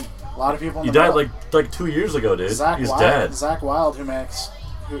 I mean, a lot of people. He died like 2 years ago, dude. He's dead. Zakk Wylde,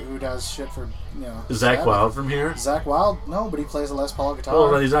 who does shit for Is Zakk Wylde from here? Zakk Wylde, no, but he plays a Les Paul guitar.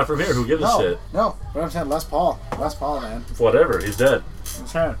 Well, then he's not from here. Who gives a shit? No, but I'm saying Les Paul, man. Whatever, he's dead. I'm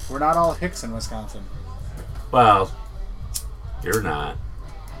saying we're not all Hicks in Wisconsin. Well, you're not.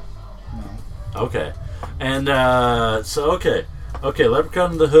 No. Okay, and okay,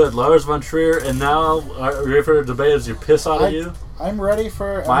 Leprechaun in the Hood, Lars von Trier, and now are you ready for a debate as you piss out of you? I'm ready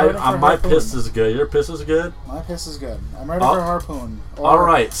for. My piss is good. Your piss is good. My piss is good. I'm ready for Harpoon. All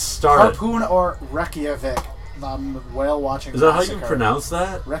right, start it. Harpoon or Reykjavik. Whale watching. Is that how you pronounce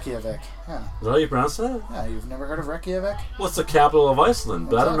that? Reykjavik. Yeah. Is that how you pronounce that? Yeah. You've never heard of Reykjavik? What's the capital of Iceland?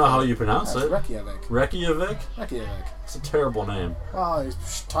 But I don't know how you pronounce it. Reykjavik. Reykjavik. Reykjavik. It's a terrible name. Well,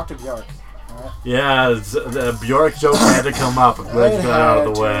 talk to Bjork. Right. Yeah, the Bjork joke had to come up. I'm glad you got out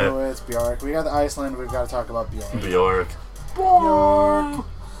of the way. It's Bjork. We got the Iceland. We've got to talk about Bjork. Bjork.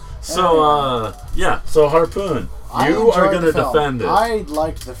 So, so Harpoon. You are going to defend it. I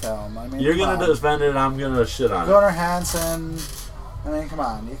liked the film. I mean, you're going to defend it, and I'm going to shit on Gunnar Hansen. I mean, come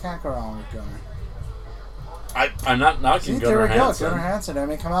on. You can't go wrong with Gunnar. I'm not knocking Gunnar Hansen. Gunnar Hansen. I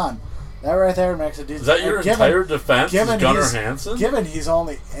mean, come on. That right there makes a decent. Is that your entire defense? Is Gunnar Hansen? Given he's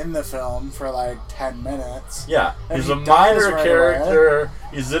only in the film for like 10 minutes. Yeah, he's a minor character.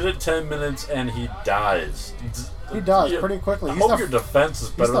 He's in it 10 minutes and he dies. He dies pretty quickly. I hope your defense is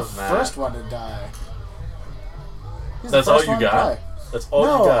better than that. He's the first one to die. That's all you got? That's all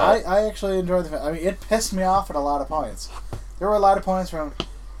you got? No, I actually enjoyed the film. I mean, it pissed me off at a lot of points. There were a lot of points from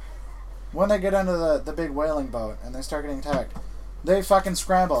when they get into the big whaling boat and they start getting attacked. They fucking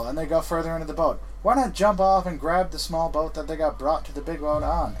scramble and they go further into the boat. Why not jump off and grab the small boat that they got brought to the big boat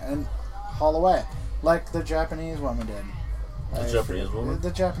on and haul away, like the Japanese woman did? The Japanese woman?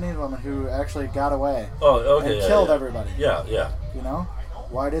 The Japanese woman who actually got away. Oh, okay. And killed everybody. Yeah, yeah. You know?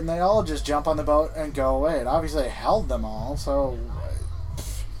 Why didn't they all just jump on the boat and go away? It obviously held them all, so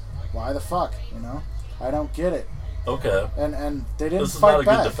why the fuck? You know? I don't get it. Okay. And they didn't this fight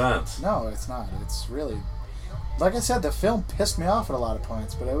back. This is not a good defense. No, it's not. It's really... Like I said, the film pissed me off at a lot of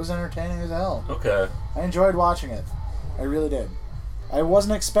points, but it was entertaining as hell. Okay. I enjoyed watching it. I really did. I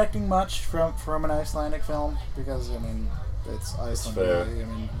wasn't expecting much from an Icelandic film because, I mean, it's Iceland. Fair. Really. I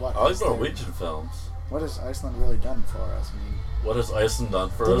mean, what I like Norwegian films. What has Iceland really done for us? I mean, what has Iceland done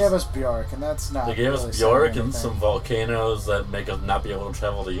for us? They gave us Bjork, and that's not. They gave really us Bjork and some volcanoes that make us not be able to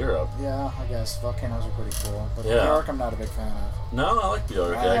travel to Europe. Yeah, I guess volcanoes are pretty cool, but yeah. Bjork I'm not a big fan of. No, I like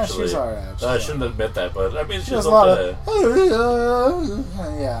Bjork actually. She's alright. I shouldn't admit that, but I mean she's a lot of.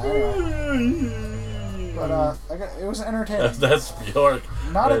 Yeah. But it was entertaining. That's Bjork.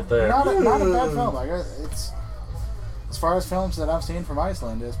 Not a bad film. It's as far as films that I've seen from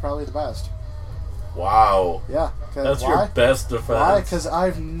Iceland, it's probably the best. Wow. Yeah. That's your best defense. Why? Because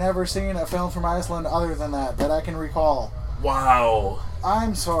I've never seen a film from Iceland other than that I can recall. Wow.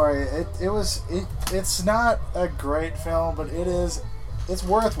 I'm sorry. It's not a great film, but it's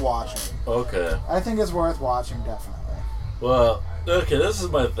worth watching. Okay. I think it's worth watching, definitely. Well, okay, this is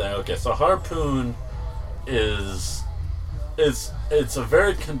my thing. Okay, so Harpoon it's a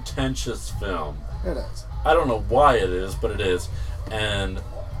very contentious film. It is. I don't know why it is, but it is. And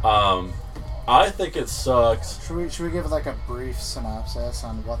I think it sucks. Should we give like a brief synopsis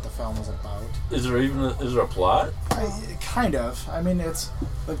on what the film is about? Is there a plot? Kind of. I mean, it's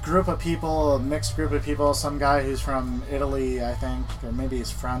a group of people, a mixed group of people. Some guy who's from Italy, I think, or maybe he's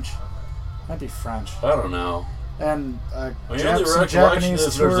French. Might be French. I don't know. And some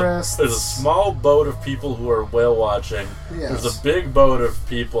Japanese tourists. There's a small boat of people who are whale watching. Yes. There's a big boat of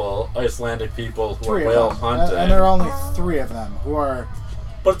people, Icelandic people, who are whale hunting. And there are only 3 of them who are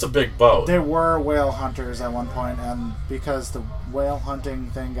But it's a big boat. There were whale hunters at one point, and because the whale hunting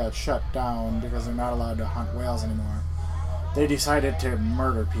thing got shut down because they're not allowed to hunt whales anymore, they decided to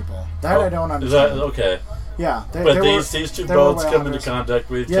murder people. That I don't understand. Is that okay? Yeah, but these two boats come into contact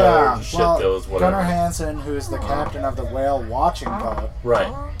with each other and shit goes whatever. Gunnar Hansen, who's the captain of the whale watching boat,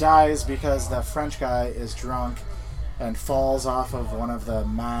 right, dies because the French guy is drunk and falls off of one of the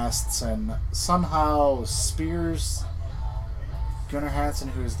masts and somehow spears Gunnar Hansen,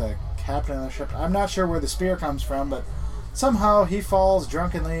 who's the captain of the ship. I'm not sure where the spear comes from, but somehow he falls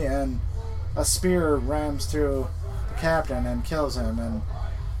drunkenly and a spear rams through the captain and kills him, and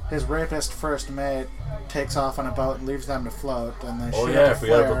his rapist first mate takes off on a boat and leaves them to float, and they shoot I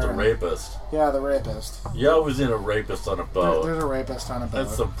forgot about the rapist. Yeah, the rapist. You always need a rapist on a boat. There's a rapist on a boat.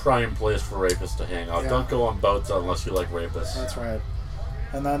 That's the prime place for rapists to hang out. Yeah. Don't go on boats unless you like rapists. That's right.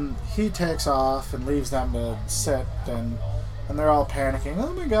 And then he takes off and leaves them to sit, and they're all panicking.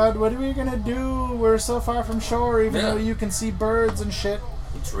 Oh my god, what are we gonna do? We're so far from shore, even though you can see birds and shit.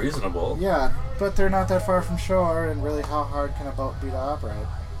 It's reasonable. Yeah, but they're not that far from shore, and really, how hard can a boat be to operate?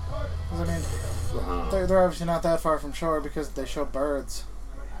 Because, I mean, they're obviously not that far from shore because they show birds.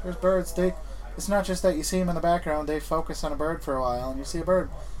 There's birds. It's not just that you see them in the background. They focus on a bird for a while, and you see a bird.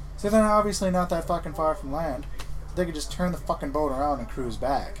 So they're obviously not that fucking far from land. They could just turn the fucking boat around and cruise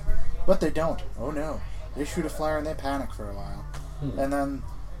back. But they don't. Oh, no. They shoot a flare and they panic for a while. And then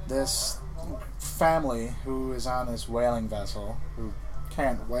this family who is on this whaling vessel, who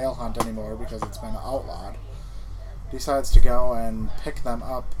can't whale hunt anymore because it's been outlawed, decides to go and pick them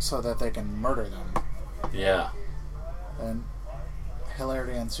up so that they can murder them. Yeah. And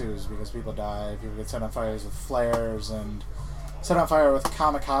hilarity ensues because people die, people get set on fires with flares, and set on fire with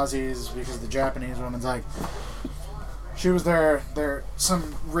kamikazes because the Japanese woman's like, she was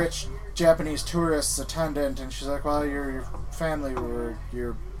some rich Japanese tourist's attendant, and she's like, well, your family or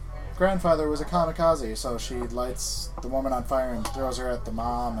your grandfather was a kamikaze, so she lights the woman on fire and throws her at the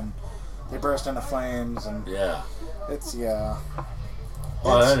mom, and they burst into flames, and so it's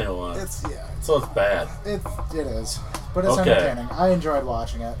bad. It is, but it's entertaining. I enjoyed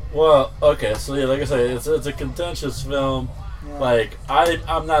watching it. Well, okay, so yeah, like I say, it's a contentious film. Yeah. Like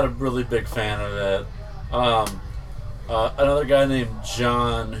I'm not a really big fan of it. Another guy named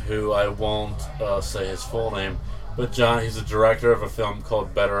John, who I won't say his full name, but John, he's a director of a film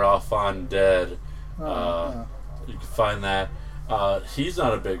called Better Off on Dead. You can find that. He's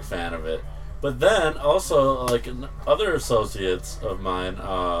not a big fan of it. But then, also, like, other associates of mine,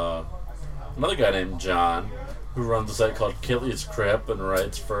 another guy named John, who runs a site called Kitley's Crypt and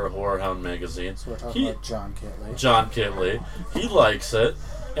writes for Horror Hound magazine. So we're talking about John Kitley. John Kitley. He likes it.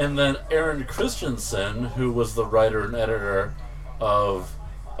 And then Aaron Christensen, who was the writer and editor of,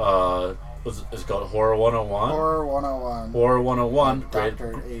 it's called Horror 101? Horror 101. Horror 101.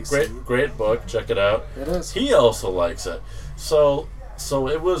 Dr. AC. Great book. Check it out. It is. He also likes it. So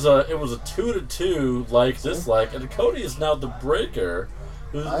it was a 2-2 dislike, and Cody is now the breaker,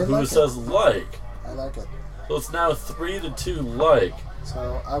 who says like. I like it. So it's now 3-2 like.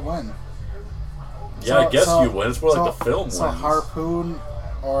 So I win. Yeah, I guess you win. It's more like the film wins. So Harpoon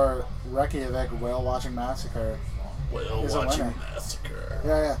or Reykjavik Whale Watching Massacre. Whale Watching Massacre.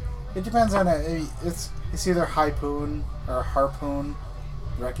 Yeah. It depends on it. It's either Harpoon or Harpoon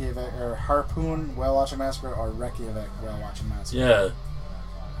Reykjavik, or Harpoon Whale Watching Massacre, or Reykjavik Whale Watching Massacre. Yeah.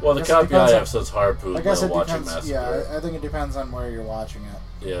 Well, the copy I have says Harpoon Whale Watching Massacre. Yeah, I think it depends on where you're watching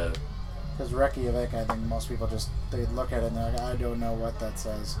it. Yeah. Because Reykjavik, I think most people they look at it and they're like, I don't know what that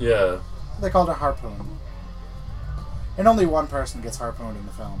says. Yeah. They called it Harpoon. And only one person gets harpooned in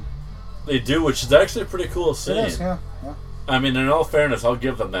the film. They do, which is actually a pretty cool scene. It is, yeah. I mean, in all fairness, I'll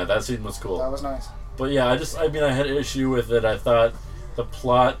give them that. That scene was cool. That was nice. But yeah, I had an issue with it. I thought the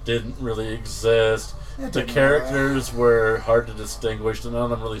plot didn't really exist. The characters were hard to distinguish. None of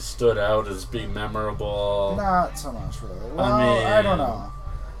them really stood out as being memorable. Not so much, really. Well, I don't know.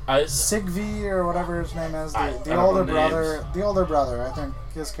 Sigvi, or whatever his name is, the older brother. The older brother, I think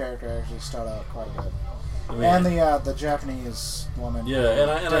his character actually stood out quite a bit. And the Japanese woman. Yeah,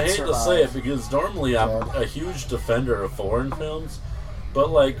 and I hate to say it because normally I'm a huge defender of foreign films, but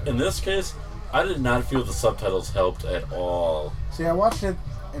like in this case, I did not feel the subtitles helped at all. See, I watched it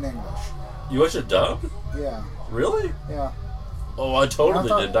in English. You watched it dubbed? Yeah. Really? Yeah. Oh, I totally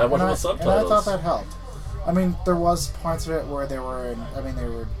did. I watched it with subtitles. And I thought that helped. I mean, there was points of it where there were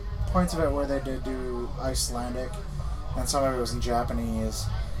points of it where they did do Icelandic, and some of it was in Japanese,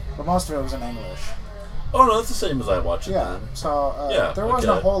 but most of it was in English. Oh no, it's the same as I watched it then. So there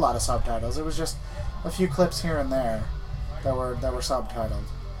wasn't a whole lot of subtitles. It was just a few clips here and there that were subtitled,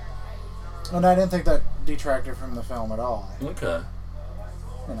 and I didn't think that detracted from the film at all. Okay.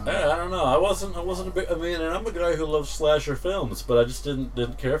 you know. I don't know. I wasn't a big. I mean, and I'm a guy who loves slasher films, but I just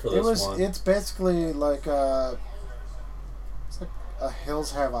didn't care for this one. It's basically like it's like a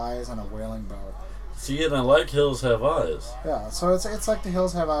Hills Have Eyes and a Wailing Boat. See, and I like Hills Have Eyes. Yeah, so it's like the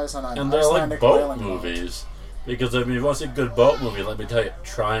Hills Have Eyes and an And I Icelandic like boat whaling movies. Because, I mean, if you want to see a good boat movie, let me tell you,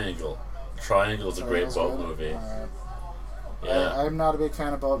 Triangle. Triangle's a great boat movie. Yeah. I'm not a big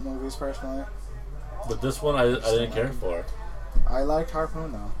fan of boat movies, personally. But this one I didn't care for. I liked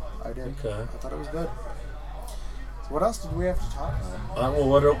Harpoon, though. I did. Okay. I thought it was good. So what else did we have to talk about?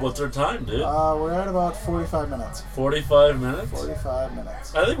 Well, what's our time, dude? We're at about 45 minutes. 45 minutes? 45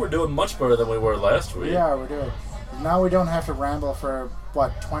 minutes. I think we're doing much better than we were last week. Yeah, we're doing. Now we don't have to ramble for,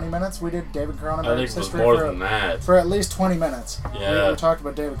 20 minutes? We did David Cronenberg's history more than that. For at least 20 minutes. Yeah. We talked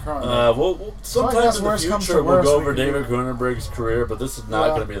about David Cronenberg. Well, sometime in the future we'll go over David Cronenberg's career, but this is not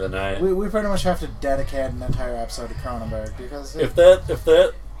going to be the night. We pretty much have to dedicate an entire episode to Cronenberg, because... If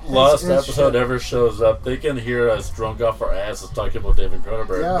that lost episode ever shows up, they can hear us drunk off our asses talking about David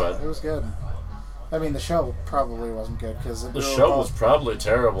Cronenberg. Yeah, but it was good. I mean, the show probably wasn't good, because... The show was probably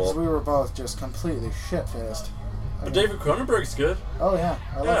terrible. Because we were both just completely shit-faced. But David Cronenberg's good. Oh, yeah.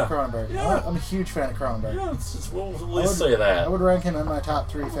 I love Cronenberg. Yeah. I'm a huge fan of Cronenberg. Yeah, we'll at least say that. I would rank him in my top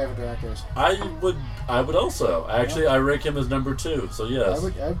 3 favorite directors. I would also. Actually, I rank him as number 2, so yes.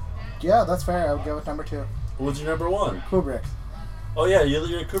 Yeah, that's fair. I would go with number 2. What's your number 1? Kubrick. Oh, yeah,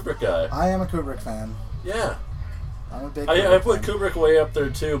 you're a Kubrick guy. I am a Kubrick fan. Yeah. I'm a big I put Kubrick way up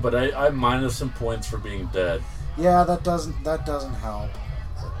there, too, but I minus him points for being dead. Yeah, that doesn't help.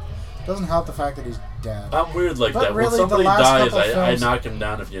 It doesn't help the fact that he's dead. I'm weird like but that. Really, when somebody dies, films, I knock him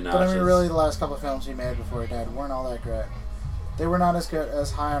down a few notches. But I mean, really, the last couple of films he made before he died weren't all that great. They were not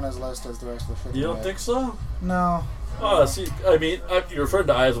as high on his list as the rest of the shit. You don't think so? No. Oh, see, I mean, you're referring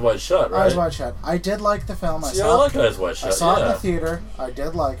to Eyes Wide Shut, right? Eyes Wide Shut. I did like the film. I like Eyes Wide Shut. I saw it in the theater. I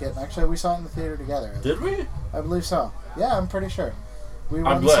did like it. Actually, we saw it in the theater together. Did we? I believe so. Yeah, I'm pretty sure.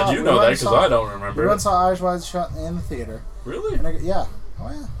 I'm glad you know that because I don't remember. We went and saw Eyes Wide Shut in the theater. Really? Yeah.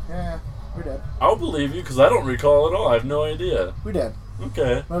 Oh, yeah. We did. I'll believe you because I don't recall at all. I have no idea. We did.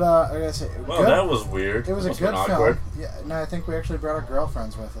 Okay. But I gotta say, well, that was weird. It was a good film. Yeah, no, I think we actually brought our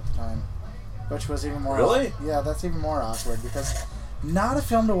girlfriends with at the time, which was even more. Really? Yeah, that's even more awkward because not a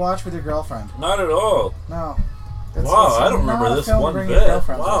film to watch with your girlfriend. Not at all. No. Wow, I don't remember this one bit.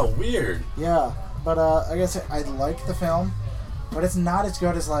 Wow, weird. Yeah, but I guess I like the film, but it's not as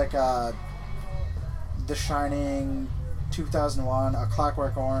good as like The Shining, 2001, A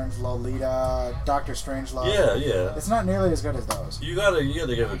Clockwork Orange, Lolita, Doctor Strangelove. Yeah. It's not nearly as good as those. You gotta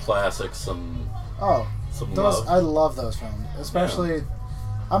give the classics some. Some those love. I love those films, especially. Yeah.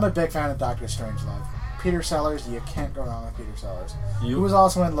 I'm a big fan of Doctor Strangelove. Peter Sellers, you can't go wrong with Peter Sellers. Who was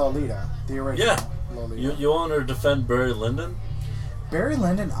also in Lolita, the original. Yeah. Lolita. You want to defend Barry Lyndon? Barry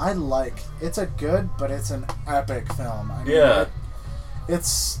Lyndon, I like. It's a good, but it's an epic film. I mean, yeah.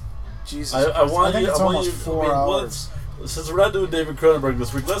 It's Jesus. I think it's almost 4 hours. Since we're not doing David Cronenberg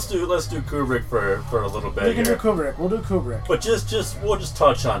this week, let's do Kubrick for a little bit. We can do Kubrick. We'll do Kubrick. But we'll just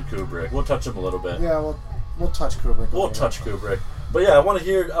touch on Kubrick. We'll touch him a little bit. Yeah, we'll touch Kubrick. We'll touch Kubrick. But yeah, I want to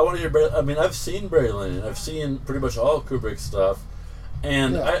hear. I mean, I've seen Barry Lyndon. I've seen pretty much all Kubrick stuff,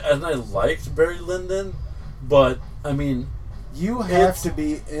 and I liked Barry Lyndon. But I mean, you have to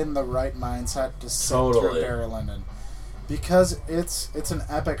be in the right mindset to sit through Barry Lyndon. Because it's an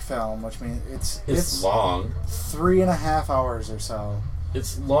epic film, which means it's long, 3.5 hours or so.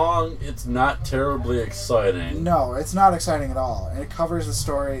 It's long. It's not terribly exciting. No, it's not exciting at all. And it covers the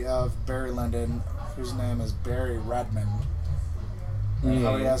story of Barry Lyndon, whose name is Barry Redmond, and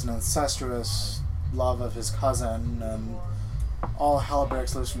how he has an incestuous love of his cousin, and all hell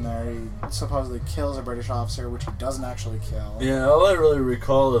breaks loose from there. He supposedly kills a British officer, which he doesn't actually kill. Yeah, all I really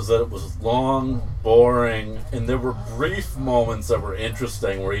recall is that it was long, boring, and there were brief moments that were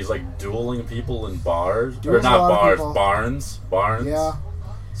interesting where he's like dueling people in bars. Or not bars, barns. Yeah.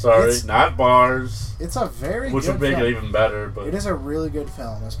 Sorry, not bars. It's a very good film. Which would make it even better. But it is a really good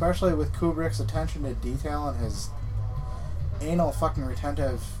film, especially with Kubrick's attention to detail and his anal fucking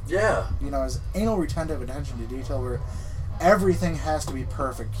retentive... Yeah. His anal retentive attention to detail where... Everything has to be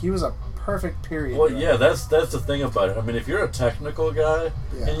perfect. He was a perfect period. Well, yeah, that's the thing about it. I mean, if you're a technical guy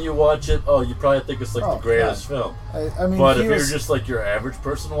and you watch it, you probably think it's like the greatest film. I mean, but if you're just like your average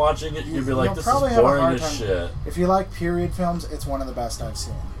person watching it, you'd be like, this is boring as shit. If you like period films, it's one of the best I've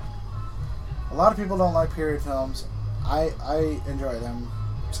seen. A lot of people don't like period films. I enjoy them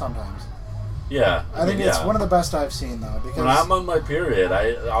sometimes. Yeah. I think it's one of the best I've seen, though. Because when I'm on my period,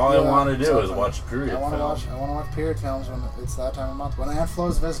 all I want to do is watch period films. I want to watch period films when it's that time of month. When Aunt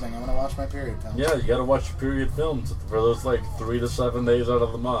Flo's visiting, I want to watch my period films. Yeah, you got to watch period films for those 3 to 7 days out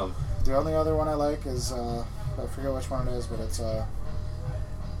of the month. The only other one I like is I forget which one it is, but it's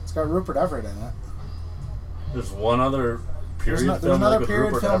got Rupert Everett in it. There's one other period film. There's another with period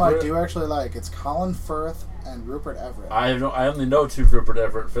Rupert film Everett. I do actually like. It's Colin Firth and Rupert Everett. I only know 2 Rupert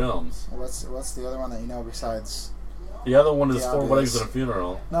Everett films. What's the other one that you know besides? The other one is The 4 obvious. Weddings and a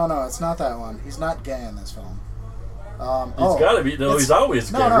Funeral. No, it's not that one. He's not gay in this film. He's got to be. No, he's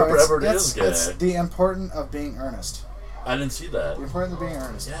always gay. Rupert Everett is gay. It's The Importance of Being Earnest. I didn't see that. The Importance of Being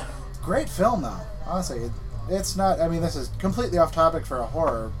Earnest. Yeah. Great film, though. Honestly, it's not. I mean, this is completely off topic for a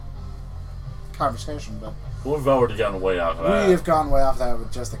horror conversation, but We've already gotten way off of that. we have gone way off that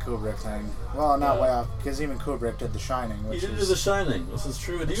with just the Kubrick thing. Well, not way off, because even Kubrick did The Shining, He which did do is The Shining. This is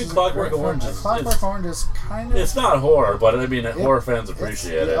true. And which even is a Clockwork great film. Orange is... Clockwork Orange is kind of... It's not horror, but I mean, horror fans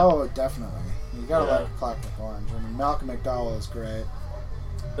appreciate it. Oh, definitely. You gotta Yeah. like Clockwork Orange. I mean, Malcolm McDowell is great.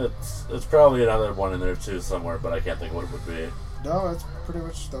 It's probably another one in there too somewhere, but I can't think what it would be. No, it's pretty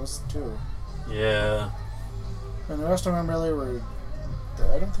much those two. Yeah. And the rest of them really were...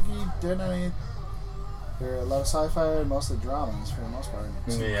 I don't think he did any... There are a lot of sci-fi, mostly dramas for the most part.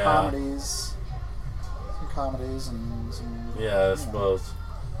 Some Yeah. comedies. Some comedies and some... Yeah, I suppose.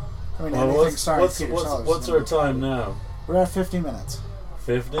 I mean, Well, anything starring Peter Sellers. what's our time now? We're at 50 minutes.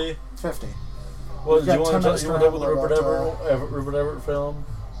 50? 50. Well, We've do you got 10 want to minutes talk to with the ramble Rupert Everett film?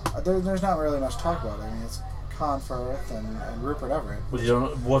 There's not really much to talk about. I mean, it's Colin Firth and Rupert Everett. Well, you don't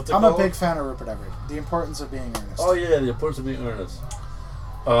know what to I'm call a big it? fan of Rupert Everett. The Importance of Being Earnest. Oh, yeah, The Importance of Being Earnest.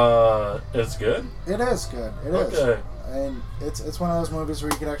 It's good? It is good. It is. Okay. And it's one of those movies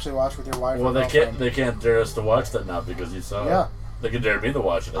where you could actually watch with your wife. Well, or they girlfriend. can't dare us to watch that now because you saw Yeah. it. They can dare me to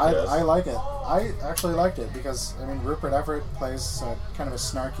watch it, I guess. I like it. I actually liked it because, I mean, Rupert Everett plays kind of a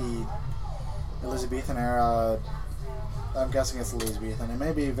snarky Elizabethan era. I'm guessing it's Elizabethan. It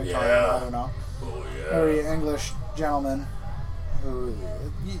may be Victorian, Yeah. I don't know. Oh, yeah. Very English gentleman who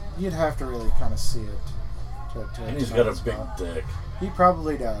you'd have to really kind of see it. And he's to got know a it's big about. dick. He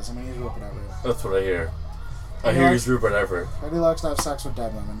probably does. I mean, he's Rupert Everett. That's what I hear. I He hear likes- he's Rupert Everett. But he likes to have sex with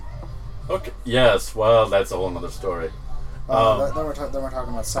dead women. Okay. Yes. Well, that's a whole other story. Then we're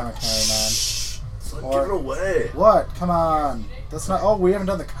talking about Cemetery Man. Shh. Don't Or- give it away. What? Come on. That's not. Oh, we haven't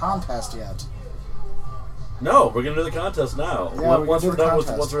done the contest yet. No, we're gonna do the contest now. Yeah, we're once gonna we're do the done with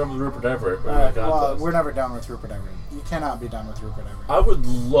contest. Rupert Everett, we're All doing right. the Well, contest. we're never done with Rupert Everett. You cannot be done with Rupert Everett. I would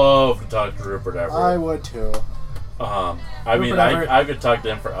love to talk to Rupert Everett. I would too. I mean, Everett- I could talk to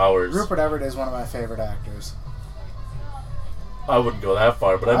him for hours. Rupert Everett is one of my favorite actors. I wouldn't go that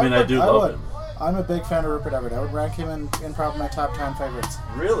far, but I mean, I do love would. him. I'm a big fan of Rupert Everett. I would rank him in probably my top 10 favorites.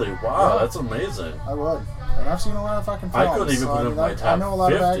 Really? Wow, Yeah. that's amazing. I would. And I've seen a lot of fucking films. I couldn't even so put I him mean, in my I know a top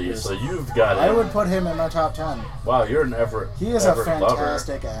lot of 50, actors. so you've got him. I would put him in my top 10. Wow, you're an Everett. He is Everett a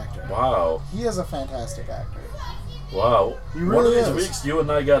fantastic lover. actor. Wow, He is a fantastic actor. wow. He One really of these is. weeks, you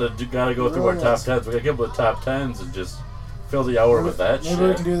and I gotta go He through our really top is. tens. We gotta get with top tens and just fill the hour with that Maybe shit.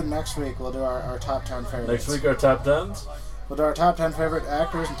 we can do it next week. We'll do our top 10 favorites. Next week, our top tens. We'll do our top 10 favorite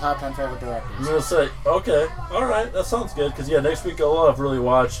actors and top 10 favorite I'm directors. gonna say, okay, all right, that sounds good. Because next week all I'll really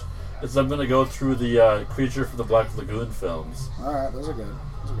watch is I'm gonna go through the Creature from the Black Lagoon films. Alright, those are good.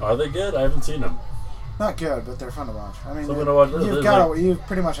 Are they good? I haven't seen them. Not good, but they're fun to watch. I mean, So I'm gonna watch- you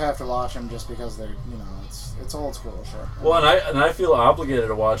pretty much have to watch them just because they're, it's old school shit. Well, and I feel obligated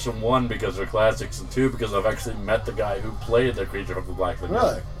to watch them, one, because they're classics, and two, because I've actually met the guy who played the Creature from the Black Lagoon.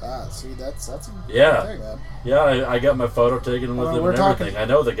 Really? See, that's a Yeah. good thing, man. Yeah, I got my photo taken with Well, him we're and talking- everything. I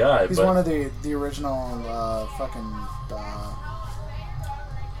know the guy, He's but one of the original fucking.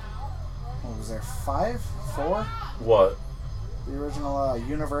 What was there? 5? 4? what? The original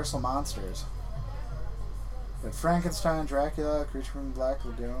Universal monsters. But Frankenstein, Dracula, Creature from the Black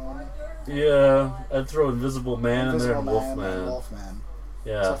Lagoon, Yeah, I'd throw Invisible Man in there Invisible and Man, Wolfman. and Wolfman.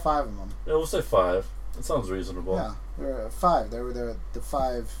 Yeah. So 5 of them. Yeah, we'll say 5. That sounds reasonable. Yeah, there were 5. They were the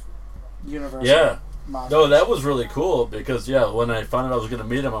 5 Universal Yeah. monsters. No, that was really cool because when I found out I was gonna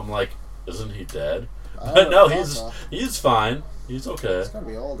meet him, I'm like, isn't he dead? I But no, thought so. he's fine. He's okay. He's gotta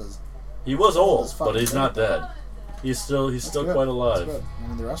be old as. He was old, as fuck. but he's not dead. He's still That's quite good. alive. That's good. I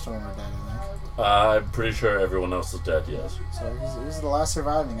mean, the rest of them are dead, I think. I'm pretty sure everyone else is dead. Yes. So he's the last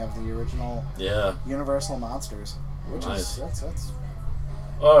surviving of the original Yeah. Universal monsters, which Nice. is that's.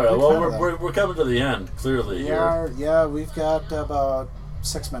 All right. Big Well, fan of we're coming to the end clearly We here. are, yeah, we've got about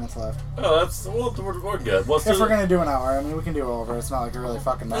 6 minutes left. Oh, we're good. Well, If we're gonna do an hour, I mean, we can do over. It's not like it really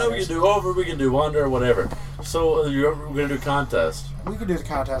fucking yeah, we matters. can do over. We can do under. Whatever. So we're gonna do contest. We could do the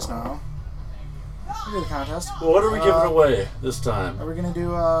contest now. We'll do the contest. Well, what are we giving away this time? Are we gonna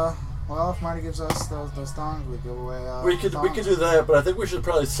do? Well, if Marty gives us those thongs, we give away. We could do that, but I think we should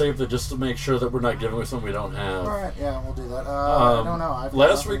probably save it just to make sure that we're not giving away something we don't have. All right, yeah, we'll do that. I don't know.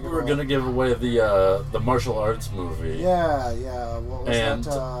 Last week we were gonna give away the martial arts movie. Yeah. What was and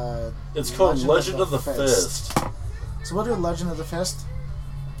that? It's called Legend of the Fist. So we'll do Legend of the Fist.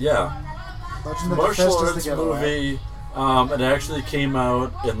 Yeah. Legend of martial the Fist arts is the giveaway. movie. It actually came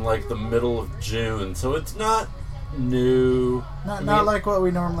out in like the middle of June, so it's not new. Not like what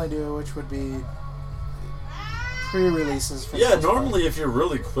we normally do, which would be pre-releases. For normally if you're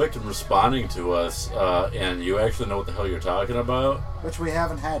really quick in responding to us, and you actually know what the hell you're talking about, which we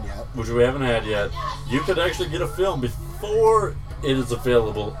haven't had yet, you could actually get a film before it is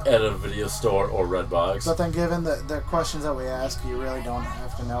available at a video store or Redbox. But then, given the questions that we ask, you really don't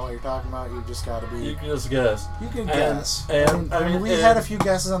have to know what you're talking about. You just got to be. You can just guess. You can guess. I mean, we had a few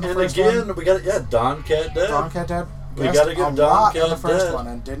guesses on the first one. And again, we got Don Cat Dead. Don Cat Dead. We got to give Don Cat on the first Dead. one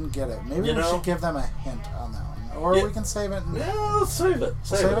and didn't get it. Maybe we should give them a hint on that one, or we can save it. Yeah, let's save it.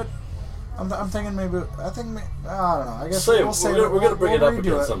 Save it. I'm thinking maybe. I don't know. I guess we'll save it. We're gonna bring it up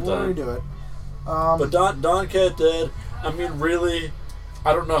again sometime. We'll redo it. But Don Cat Dead. I mean, really,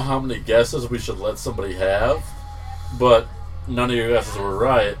 I don't know how many guesses we should let somebody have, but none of your guesses were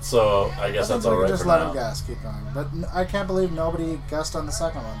right, so I guess that's all right. Just let them guess. Keep going. But I can't believe nobody guessed on the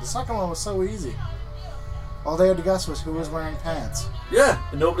second one. The second one was so easy. All they had to guess was who was wearing pants. Yeah,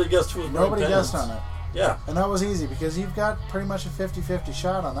 and nobody guessed who was wearing pants. Nobody guessed on it. Yeah. And that was easy because you've got pretty much a 50-50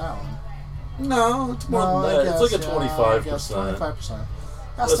 shot on that one. No, it's more than that. It's like a 25%. 25%.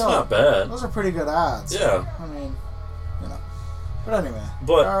 That's not bad. Those are pretty good odds. Yeah. I mean, But anyway.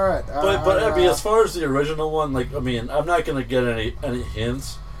 But, all right. But I mean, as far as the original one, like, I mean, I'm not going to get any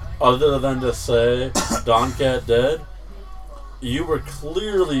hints other than to say Don Cat Dead. You were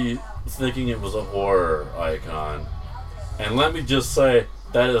clearly thinking it was a horror icon. And let me just say,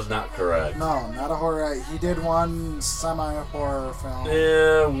 that is not correct. No, not a horror. He did one semi-horror film.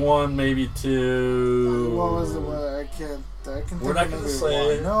 Yeah, one, maybe two. What was the one? I can think we're not going to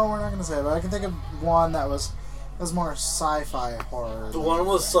say. One. No, we're not going to say it, but I can think of one that was more sci-fi horror. The one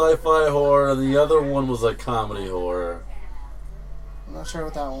was sci-fi horror, and the other one was a comedy horror. I'm not sure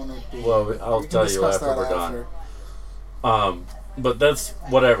what that one would be. Well, I'll tell you after we're done. But that's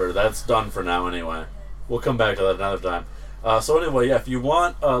whatever. That's done for now anyway. We'll come back to that another time. So anyway, yeah, if you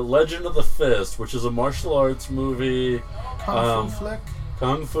want Legend of the Fist, which is a martial arts movie, Kung Fu flick?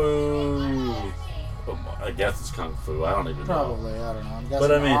 Kung Fu. I guess it's Kung Fu. I don't even know. Probably, I don't know. I'm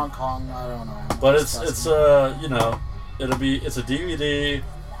guessing Hong Kong. I don't know. But it's it's a DVD.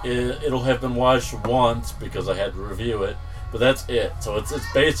 It'll have been watched once because I had to review it, but that's it. So it's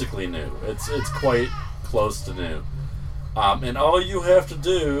basically new. It's quite close to new. And all you have to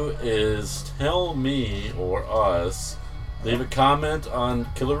do is tell me or us, leave a comment on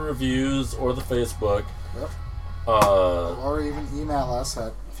Killer Reviews or the Facebook. Yep. Or even email us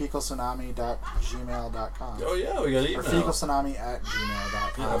at fecaltsunami@gmail.com. Oh yeah, we got email. Or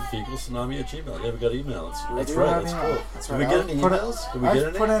fecaltsunami@gmail.com. Yeah, fecaltsunami@gmail. Yeah, we got email. That's right. That's cool. That's right. Did we get any emails?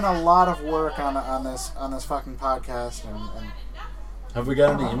 I've put in a lot of work on this fucking podcast and have we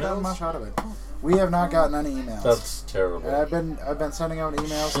got any emails? I've gotten much out of it. We have not gotten any emails. That's terrible. And I've been sending out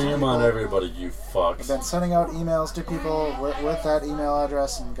emails. Shame on everybody, you fucks. I've been sending out emails to people with that email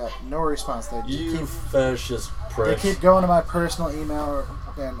address and got no response. You fascist pricks. They keep going to my personal email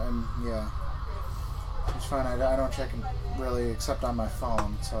and yeah, it's fine. I don't check them really except on my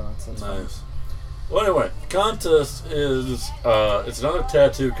phone, so it's nice. Fine. Well, anyway, the contest is it's another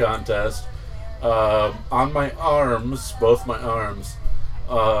tattoo contest. On my arms, both my arms,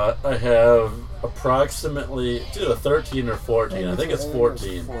 I have approximately, it's either 13 or 14. I think it's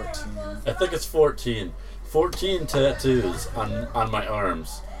 14. I think it's 14. 14 tattoos on my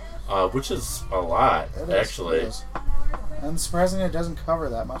arms, which is a lot, actually. It is. And surprisingly, it doesn't cover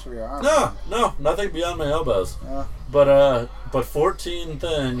that much of your arm. No, nothing beyond my elbows. Yeah. But 14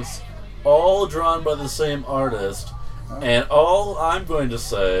 things, all drawn by the same artist. And all I'm going to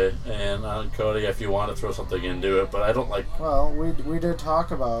say, and Cody, if you want to throw something into it, but I don't like. Well, we did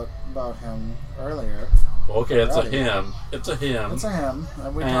talk about him earlier. Okay, it's a him. It's a him. It's a him.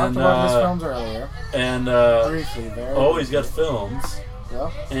 And we talked about his films earlier. And briefly, very. Oh, he's got films.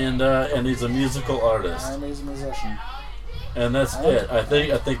 Yep. And he's a musical artist. And he's a musician. And that's it. I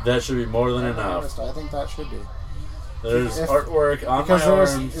think that should be more than enough. I think that should be. There's artwork on my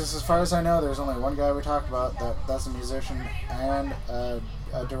arms. As far as I know, there's only one guy we talked about that's a musician and a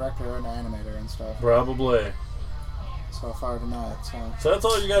director and animator and stuff. Probably. So far tonight. So that's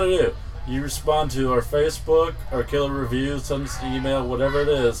all you got to do. You respond to our Facebook, our Killer Reviews, send us an email, whatever it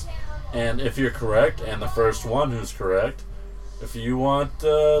is, And if you're correct, and the first one who's correct, if you want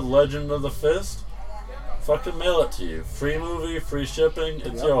Legend of the Fist, fucking mail it to you. Free movie, free shipping,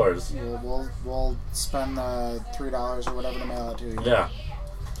 it's yours. We'll spend $3 or whatever to mail it to you. Yeah.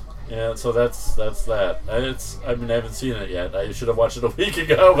 Yeah, so that's that. I haven't seen it yet. I should have watched it a week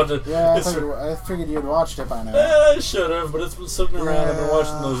ago, but I figured you'd watched it by now. I should have, but it's been sitting around. I've been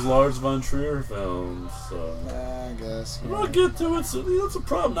watching those Lars von Trier films, so. Yeah, I guess. Yeah. I'll get to it. So that's a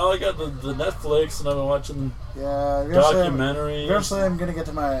problem. Now I got the Netflix, and I've been watching documentaries. Eventually, I'm gonna get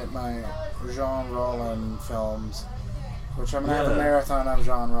to my Jean Rollin films, which I'm gonna have a marathon of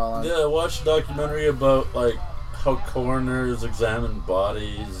Jean Rollin. Yeah, I watched a documentary about like how coroners examine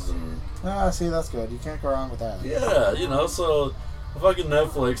bodies and. See, that's good. You can't go wrong with that. Yeah, so fucking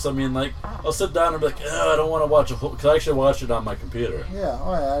Netflix. I mean, like, I'll sit down and be like, I don't want to watch a whole. Because I actually watch it on my computer. Yeah,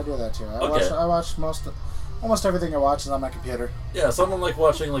 I do that too. I watch almost everything I watch is on my computer. Yeah, so I don't like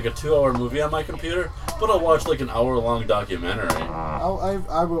watching like a 2-hour movie on my computer, but I'll watch like an hour-long documentary.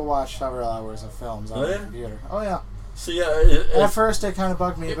 I will watch several hours of films on my computer. Oh yeah. So yeah, at first it kind of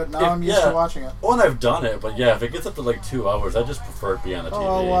bugged me, but now I'm used to watching it. Well, and I've done it, but yeah, if it gets up to like 2 hours, I just prefer it be on the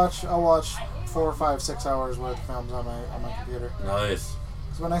TV. I'll watch 4, 5, 6 hours worth of films on my computer. Nice.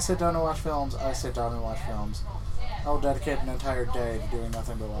 Because when I sit down to watch films, I sit down and watch films. I'll dedicate an entire day to doing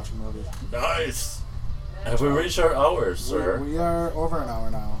nothing but watching movies. Nice. Have we reached our hours, sir? We are over an hour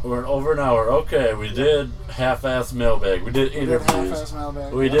now. We're over an hour. Okay, we did half-ass mailbag. We did interviews. Half-ass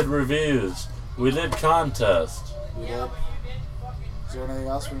mailbag. We did reviews. We did contest. We did. Is there anything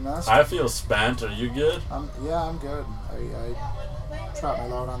else we missed? I feel spent. Are you good? I'm good. I dropped my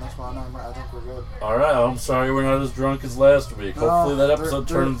load on this one. I think we're good. All right. I'm sorry we're not as drunk as last week. Hopefully that episode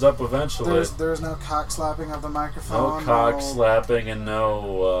turns up eventually. There's no cock slapping of the microphone. No cock slapping and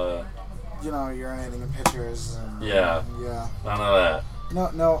no. Urinating in pictures. And, yeah. None of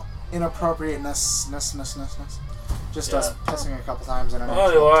that. No inappropriateness. Just us pissing a couple times in an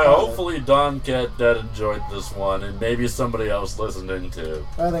hopefully Don Cat Dead enjoyed this one, and maybe somebody else listening too.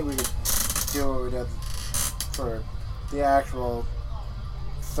 I think we could do what we did for the actual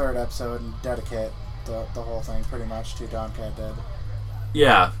third episode and dedicate the whole thing pretty much to Don Cat Dead.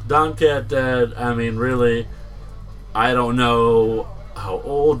 Yeah, Don Cat Dead, I mean, really, I don't know how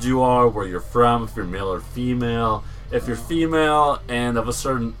old you are, where you're from, if you're male or female. If you're female and of a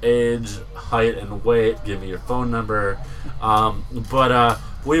certain age, height, and weight, give me your phone number. But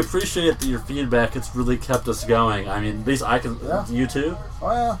we appreciate your feedback. It's really kept us going. I mean, you too?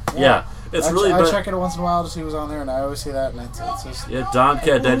 Oh, yeah. Yeah. I check it once in a while to see who's on there, and I always see that, and it's just... Yeah, Don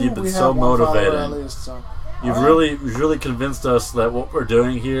Cat Dead, you've been so motivated. At least, so. You've really convinced us that what we're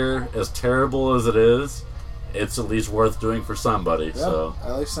doing here, as terrible as it is, it's at least worth doing for somebody. Yeah, so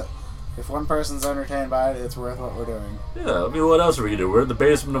at least... If one person's entertained by it, it's worth what we're doing. Yeah, I mean, what else are we going to do? We're in the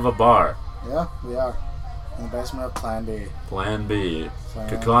basement of a bar. Yeah, we are. In the basement of Plan B. Plan B.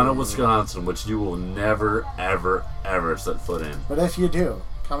 Kaukauna, Wisconsin, which you will never, ever, ever set foot in. But if you do,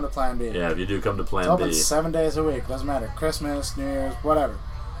 come to Plan B. Yeah, if you do come to Plan B. It's open 7 days a week. Doesn't matter. Christmas, New Year's, whatever.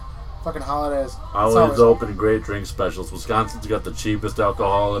 Fucking holidays. Always open, great drink specials. Wisconsin's got the cheapest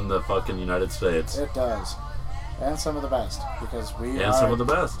alcohol in the fucking United States. It does. And some of the best, because we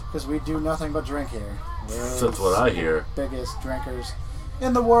do nothing but drink here. That's what I hear. Biggest drinkers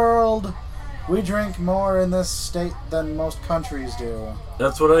in the world. We drink more in this state than most countries do.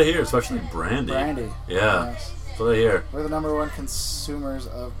 That's what I hear, especially brandy. Yeah. Yes. That's what I hear. We're the number one consumers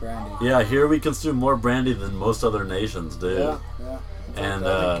of brandy. Yeah, here we consume more brandy than most other nations do. Yeah. And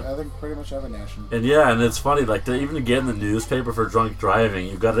I think pretty much every nation. And it's funny, like even to get in the newspaper for drunk driving,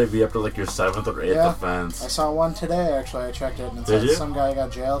 you've got to be up to like your 7th or 8th offense. I saw one today actually. I checked it and it said some guy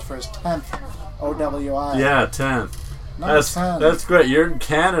got jailed for his 10th OWI. Yeah, 10th. That's great. You're in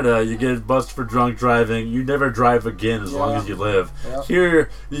Canada, you get busted for drunk driving. You never drive again as long as you live. Yeah. Here,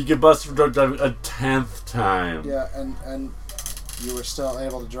 you get busted for drunk driving a 10th time. Yeah, and you were still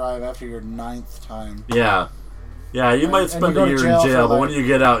able to drive after your 9th time. Yeah. Yeah, you might spend a year in jail, but when you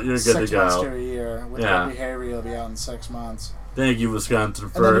get out, you're good to go. 6 months to a year. With good behavior, you'll be out in 6 months. Thank you, Wisconsin,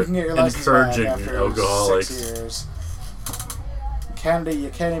 for encouraging alcoholics. 6 years. Canada, you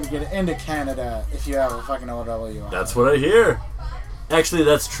can't even get into Canada if you have a fucking OWI. That's what I hear. Actually,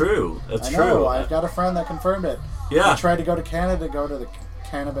 that's true. That's true. I've got a friend that confirmed it. Yeah. He tried to go to Canada to go to the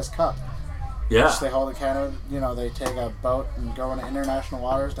Cannabis Cup. Yeah. Which they hold in Canada. They take a boat and go into international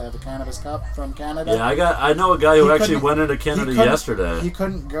waters to have the Cannabis Cup from Canada. Yeah, I know a guy who actually went into Canada yesterday. He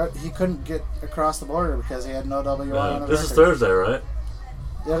couldn't get across the border because he had no WI on his This is Thursday, right?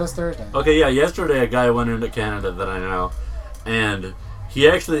 Yeah, it is Thursday. Okay, yeah, yesterday a guy went into Canada that I know, and he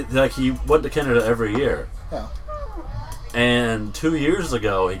actually he went to Canada every year. Yeah. And 2 years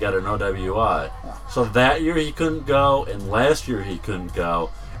ago, he got an OWI. Yeah. So that year he couldn't go, and last year he couldn't go.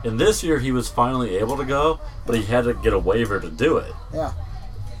 And this year he was finally able to go, but he had to get a waiver to do it. Yeah.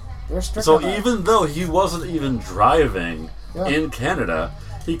 They're strict So on that. even though he wasn't even driving Yeah. in Canada,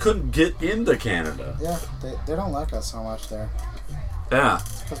 he couldn't get into Canada. Yeah, they don't like us so much there. Yeah.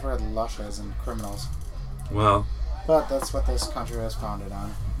 It's because we're lushes and criminals. Well, But that's what this country was founded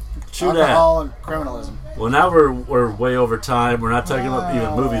on. true that. Alcohol and criminalism. Well, now we're way over time. We're not talking about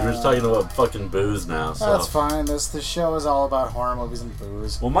even movies. We're just talking about fucking booze now. So. That's fine. This show is all about horror movies and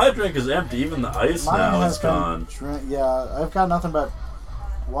booze. Well, my drink is empty. Even the ice now is gone. Yeah, I've got nothing but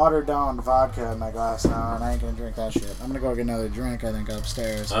watered down vodka in my glass now, and I ain't gonna drink that shit. I'm gonna go get another drink, I think,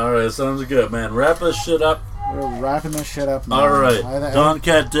 upstairs. All right, sounds good, man. Wrap this shit up. We're wrapping this shit up now. All right. Don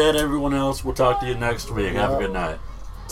Cat dead. Everyone else, we'll talk to you next week. Have a good night.